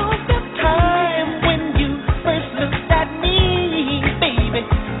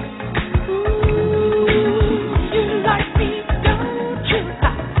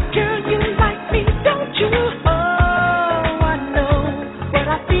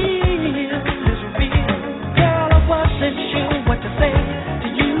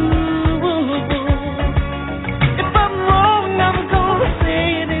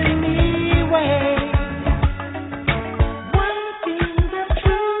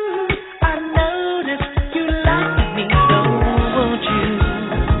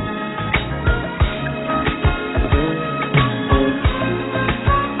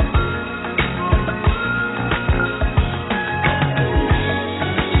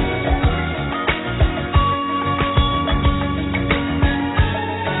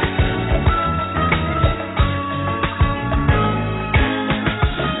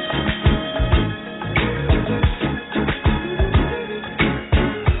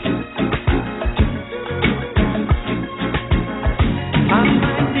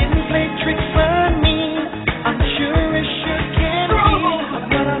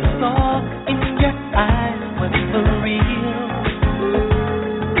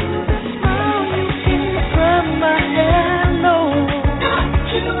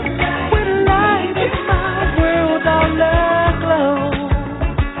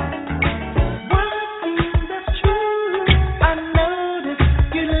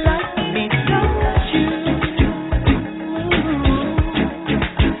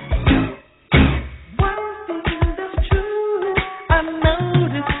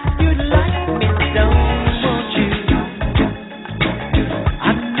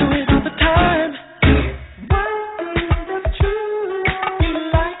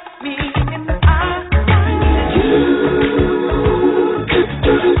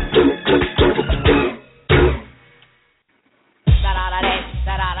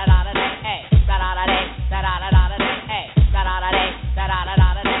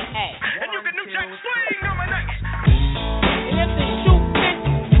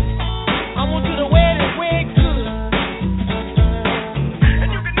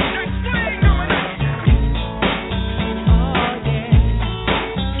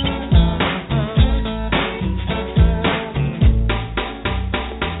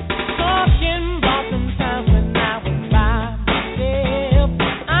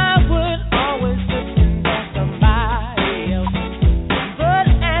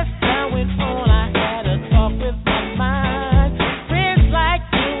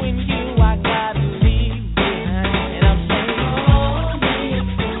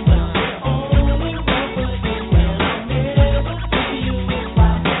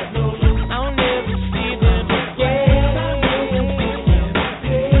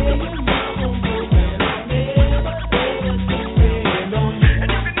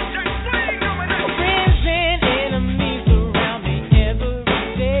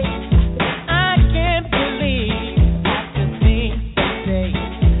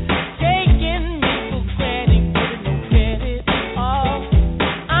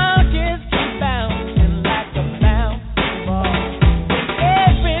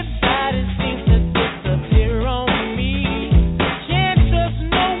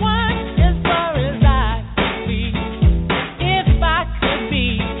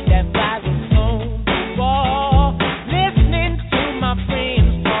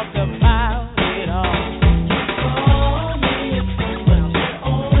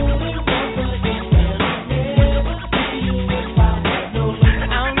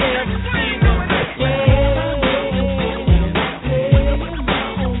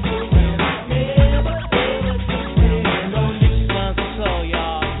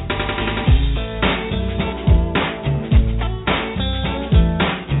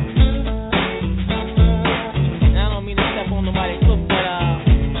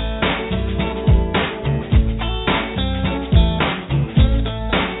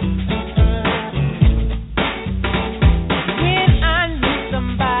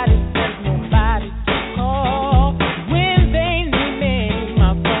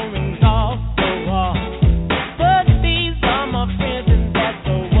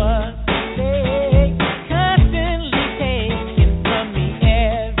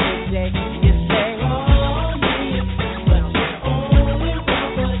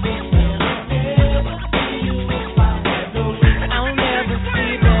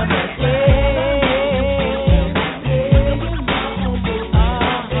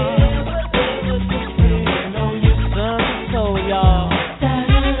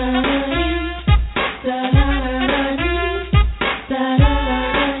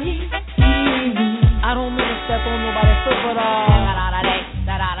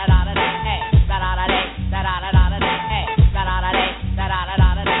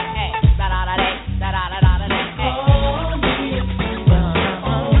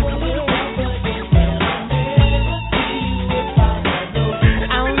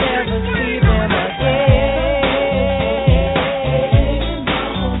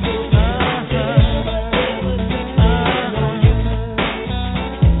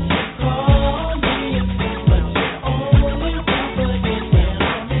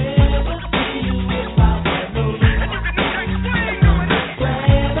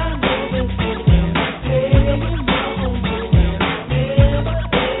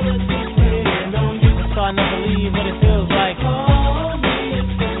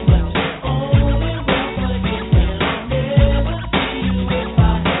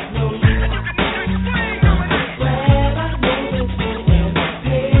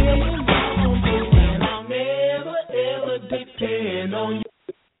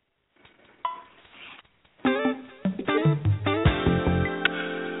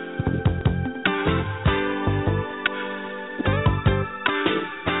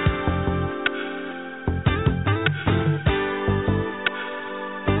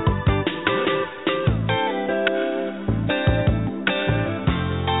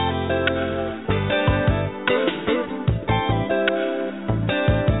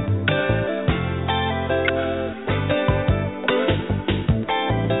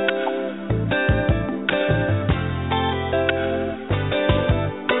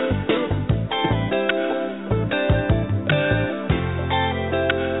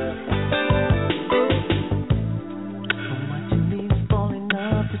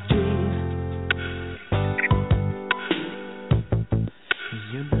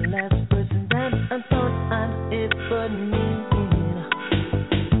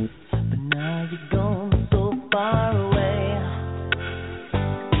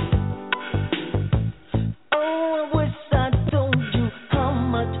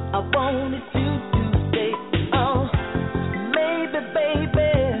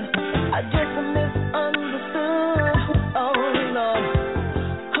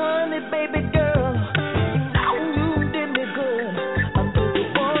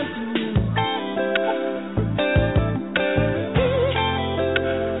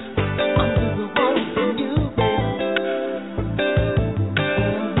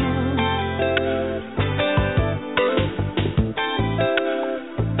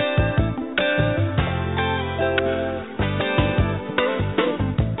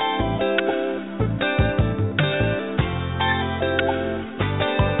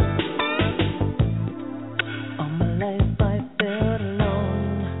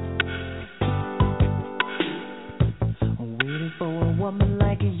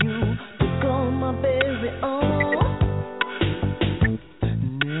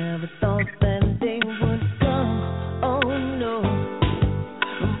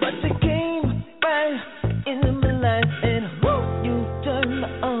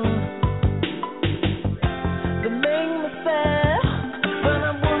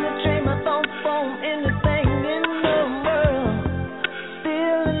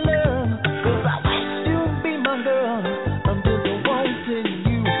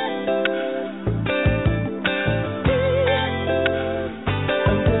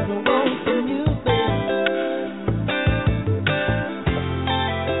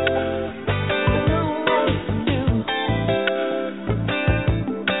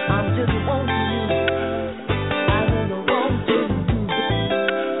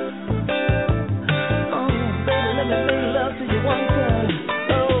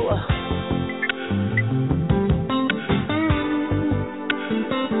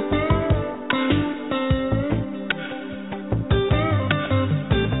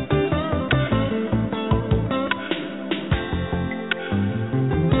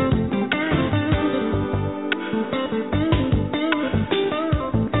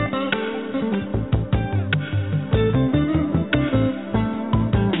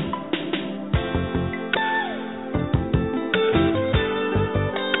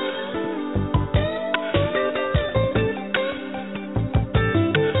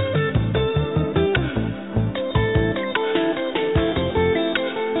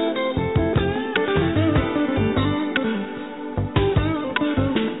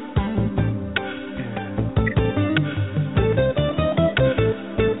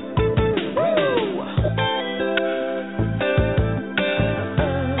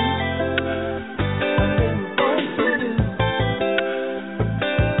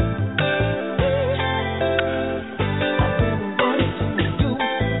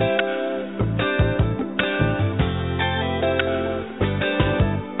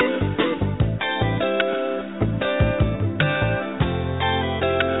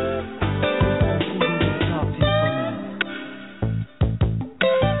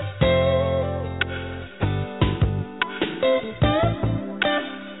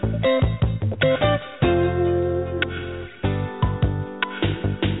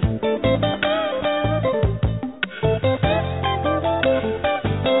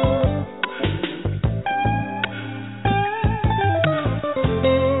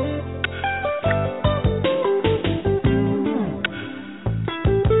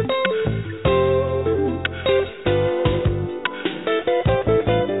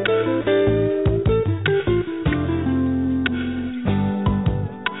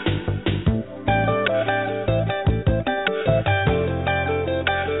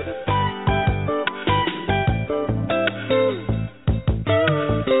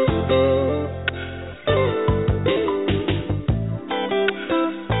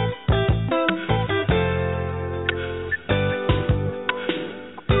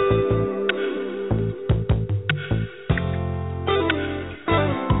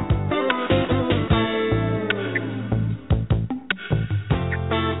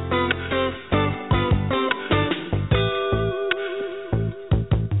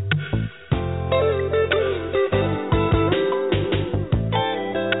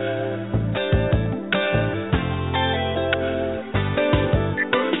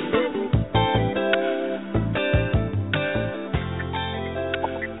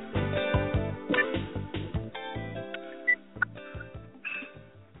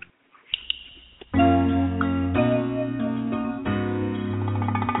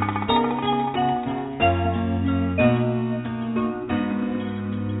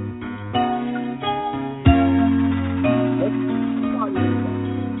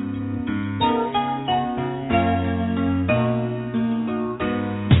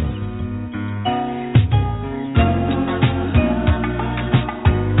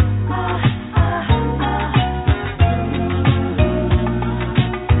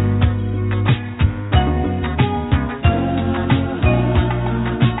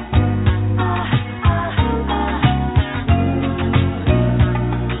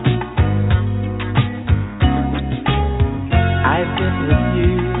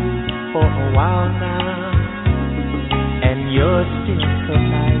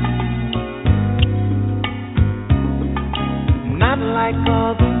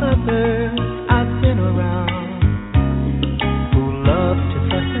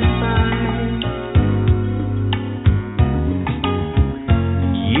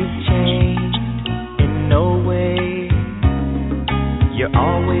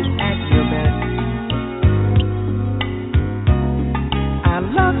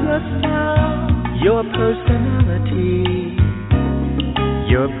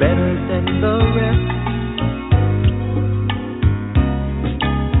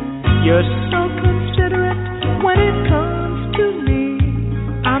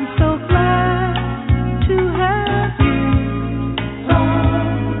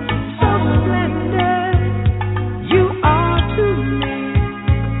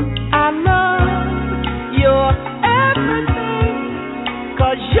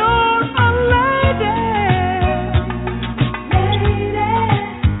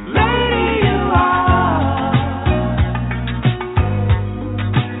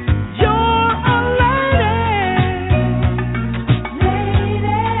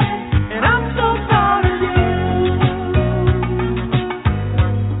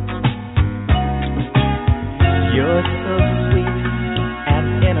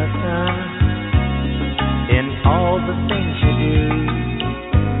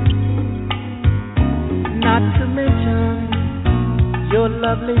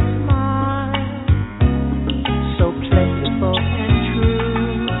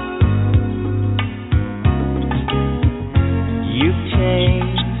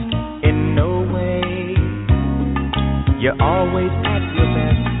you're always at your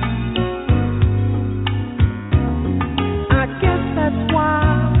best. I guess that's why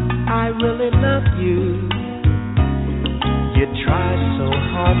I really love you. You try so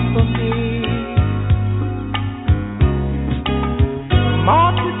hard for me.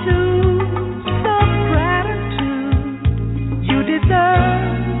 Multitudes of gratitude you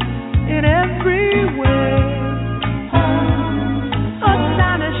deserve in every way.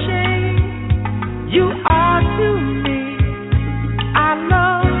 Astonishing you are to me. I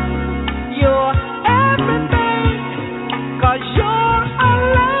love your everything, 'cause you're a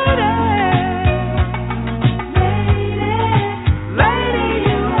lady. Lady,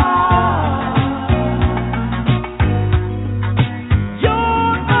 you are.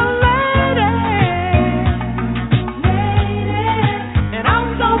 You're a lady. And I'm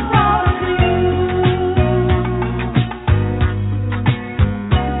so proud of you.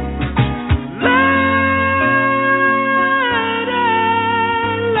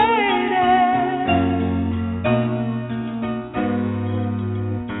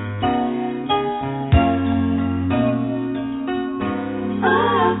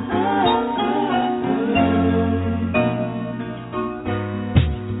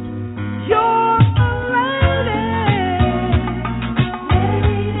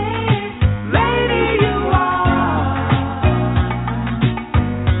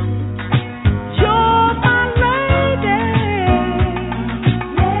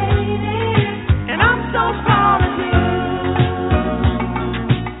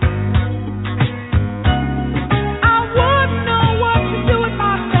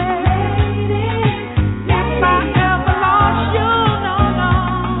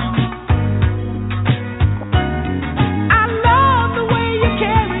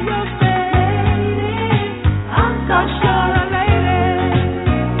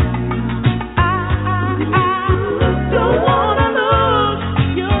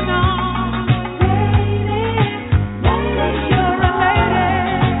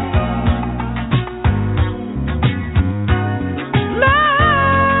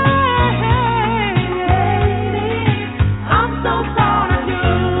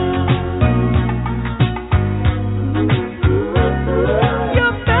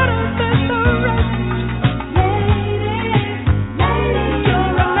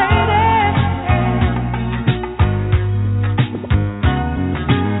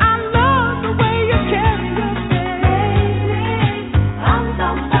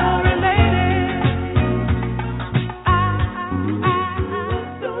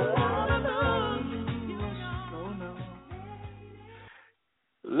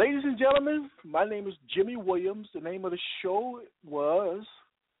 Ladies and gentlemen, my name is Jimmy Williams. The name of the show was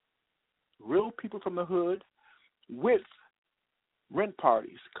Real People from the Hood with Rent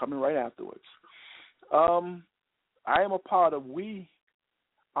Parties coming right afterwards. I am a part of We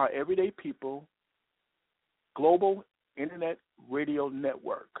Are Everyday People Global Internet Radio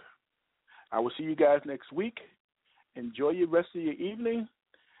Network. I will see you guys next week. Enjoy the rest of your evening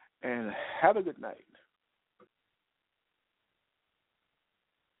and have a good night.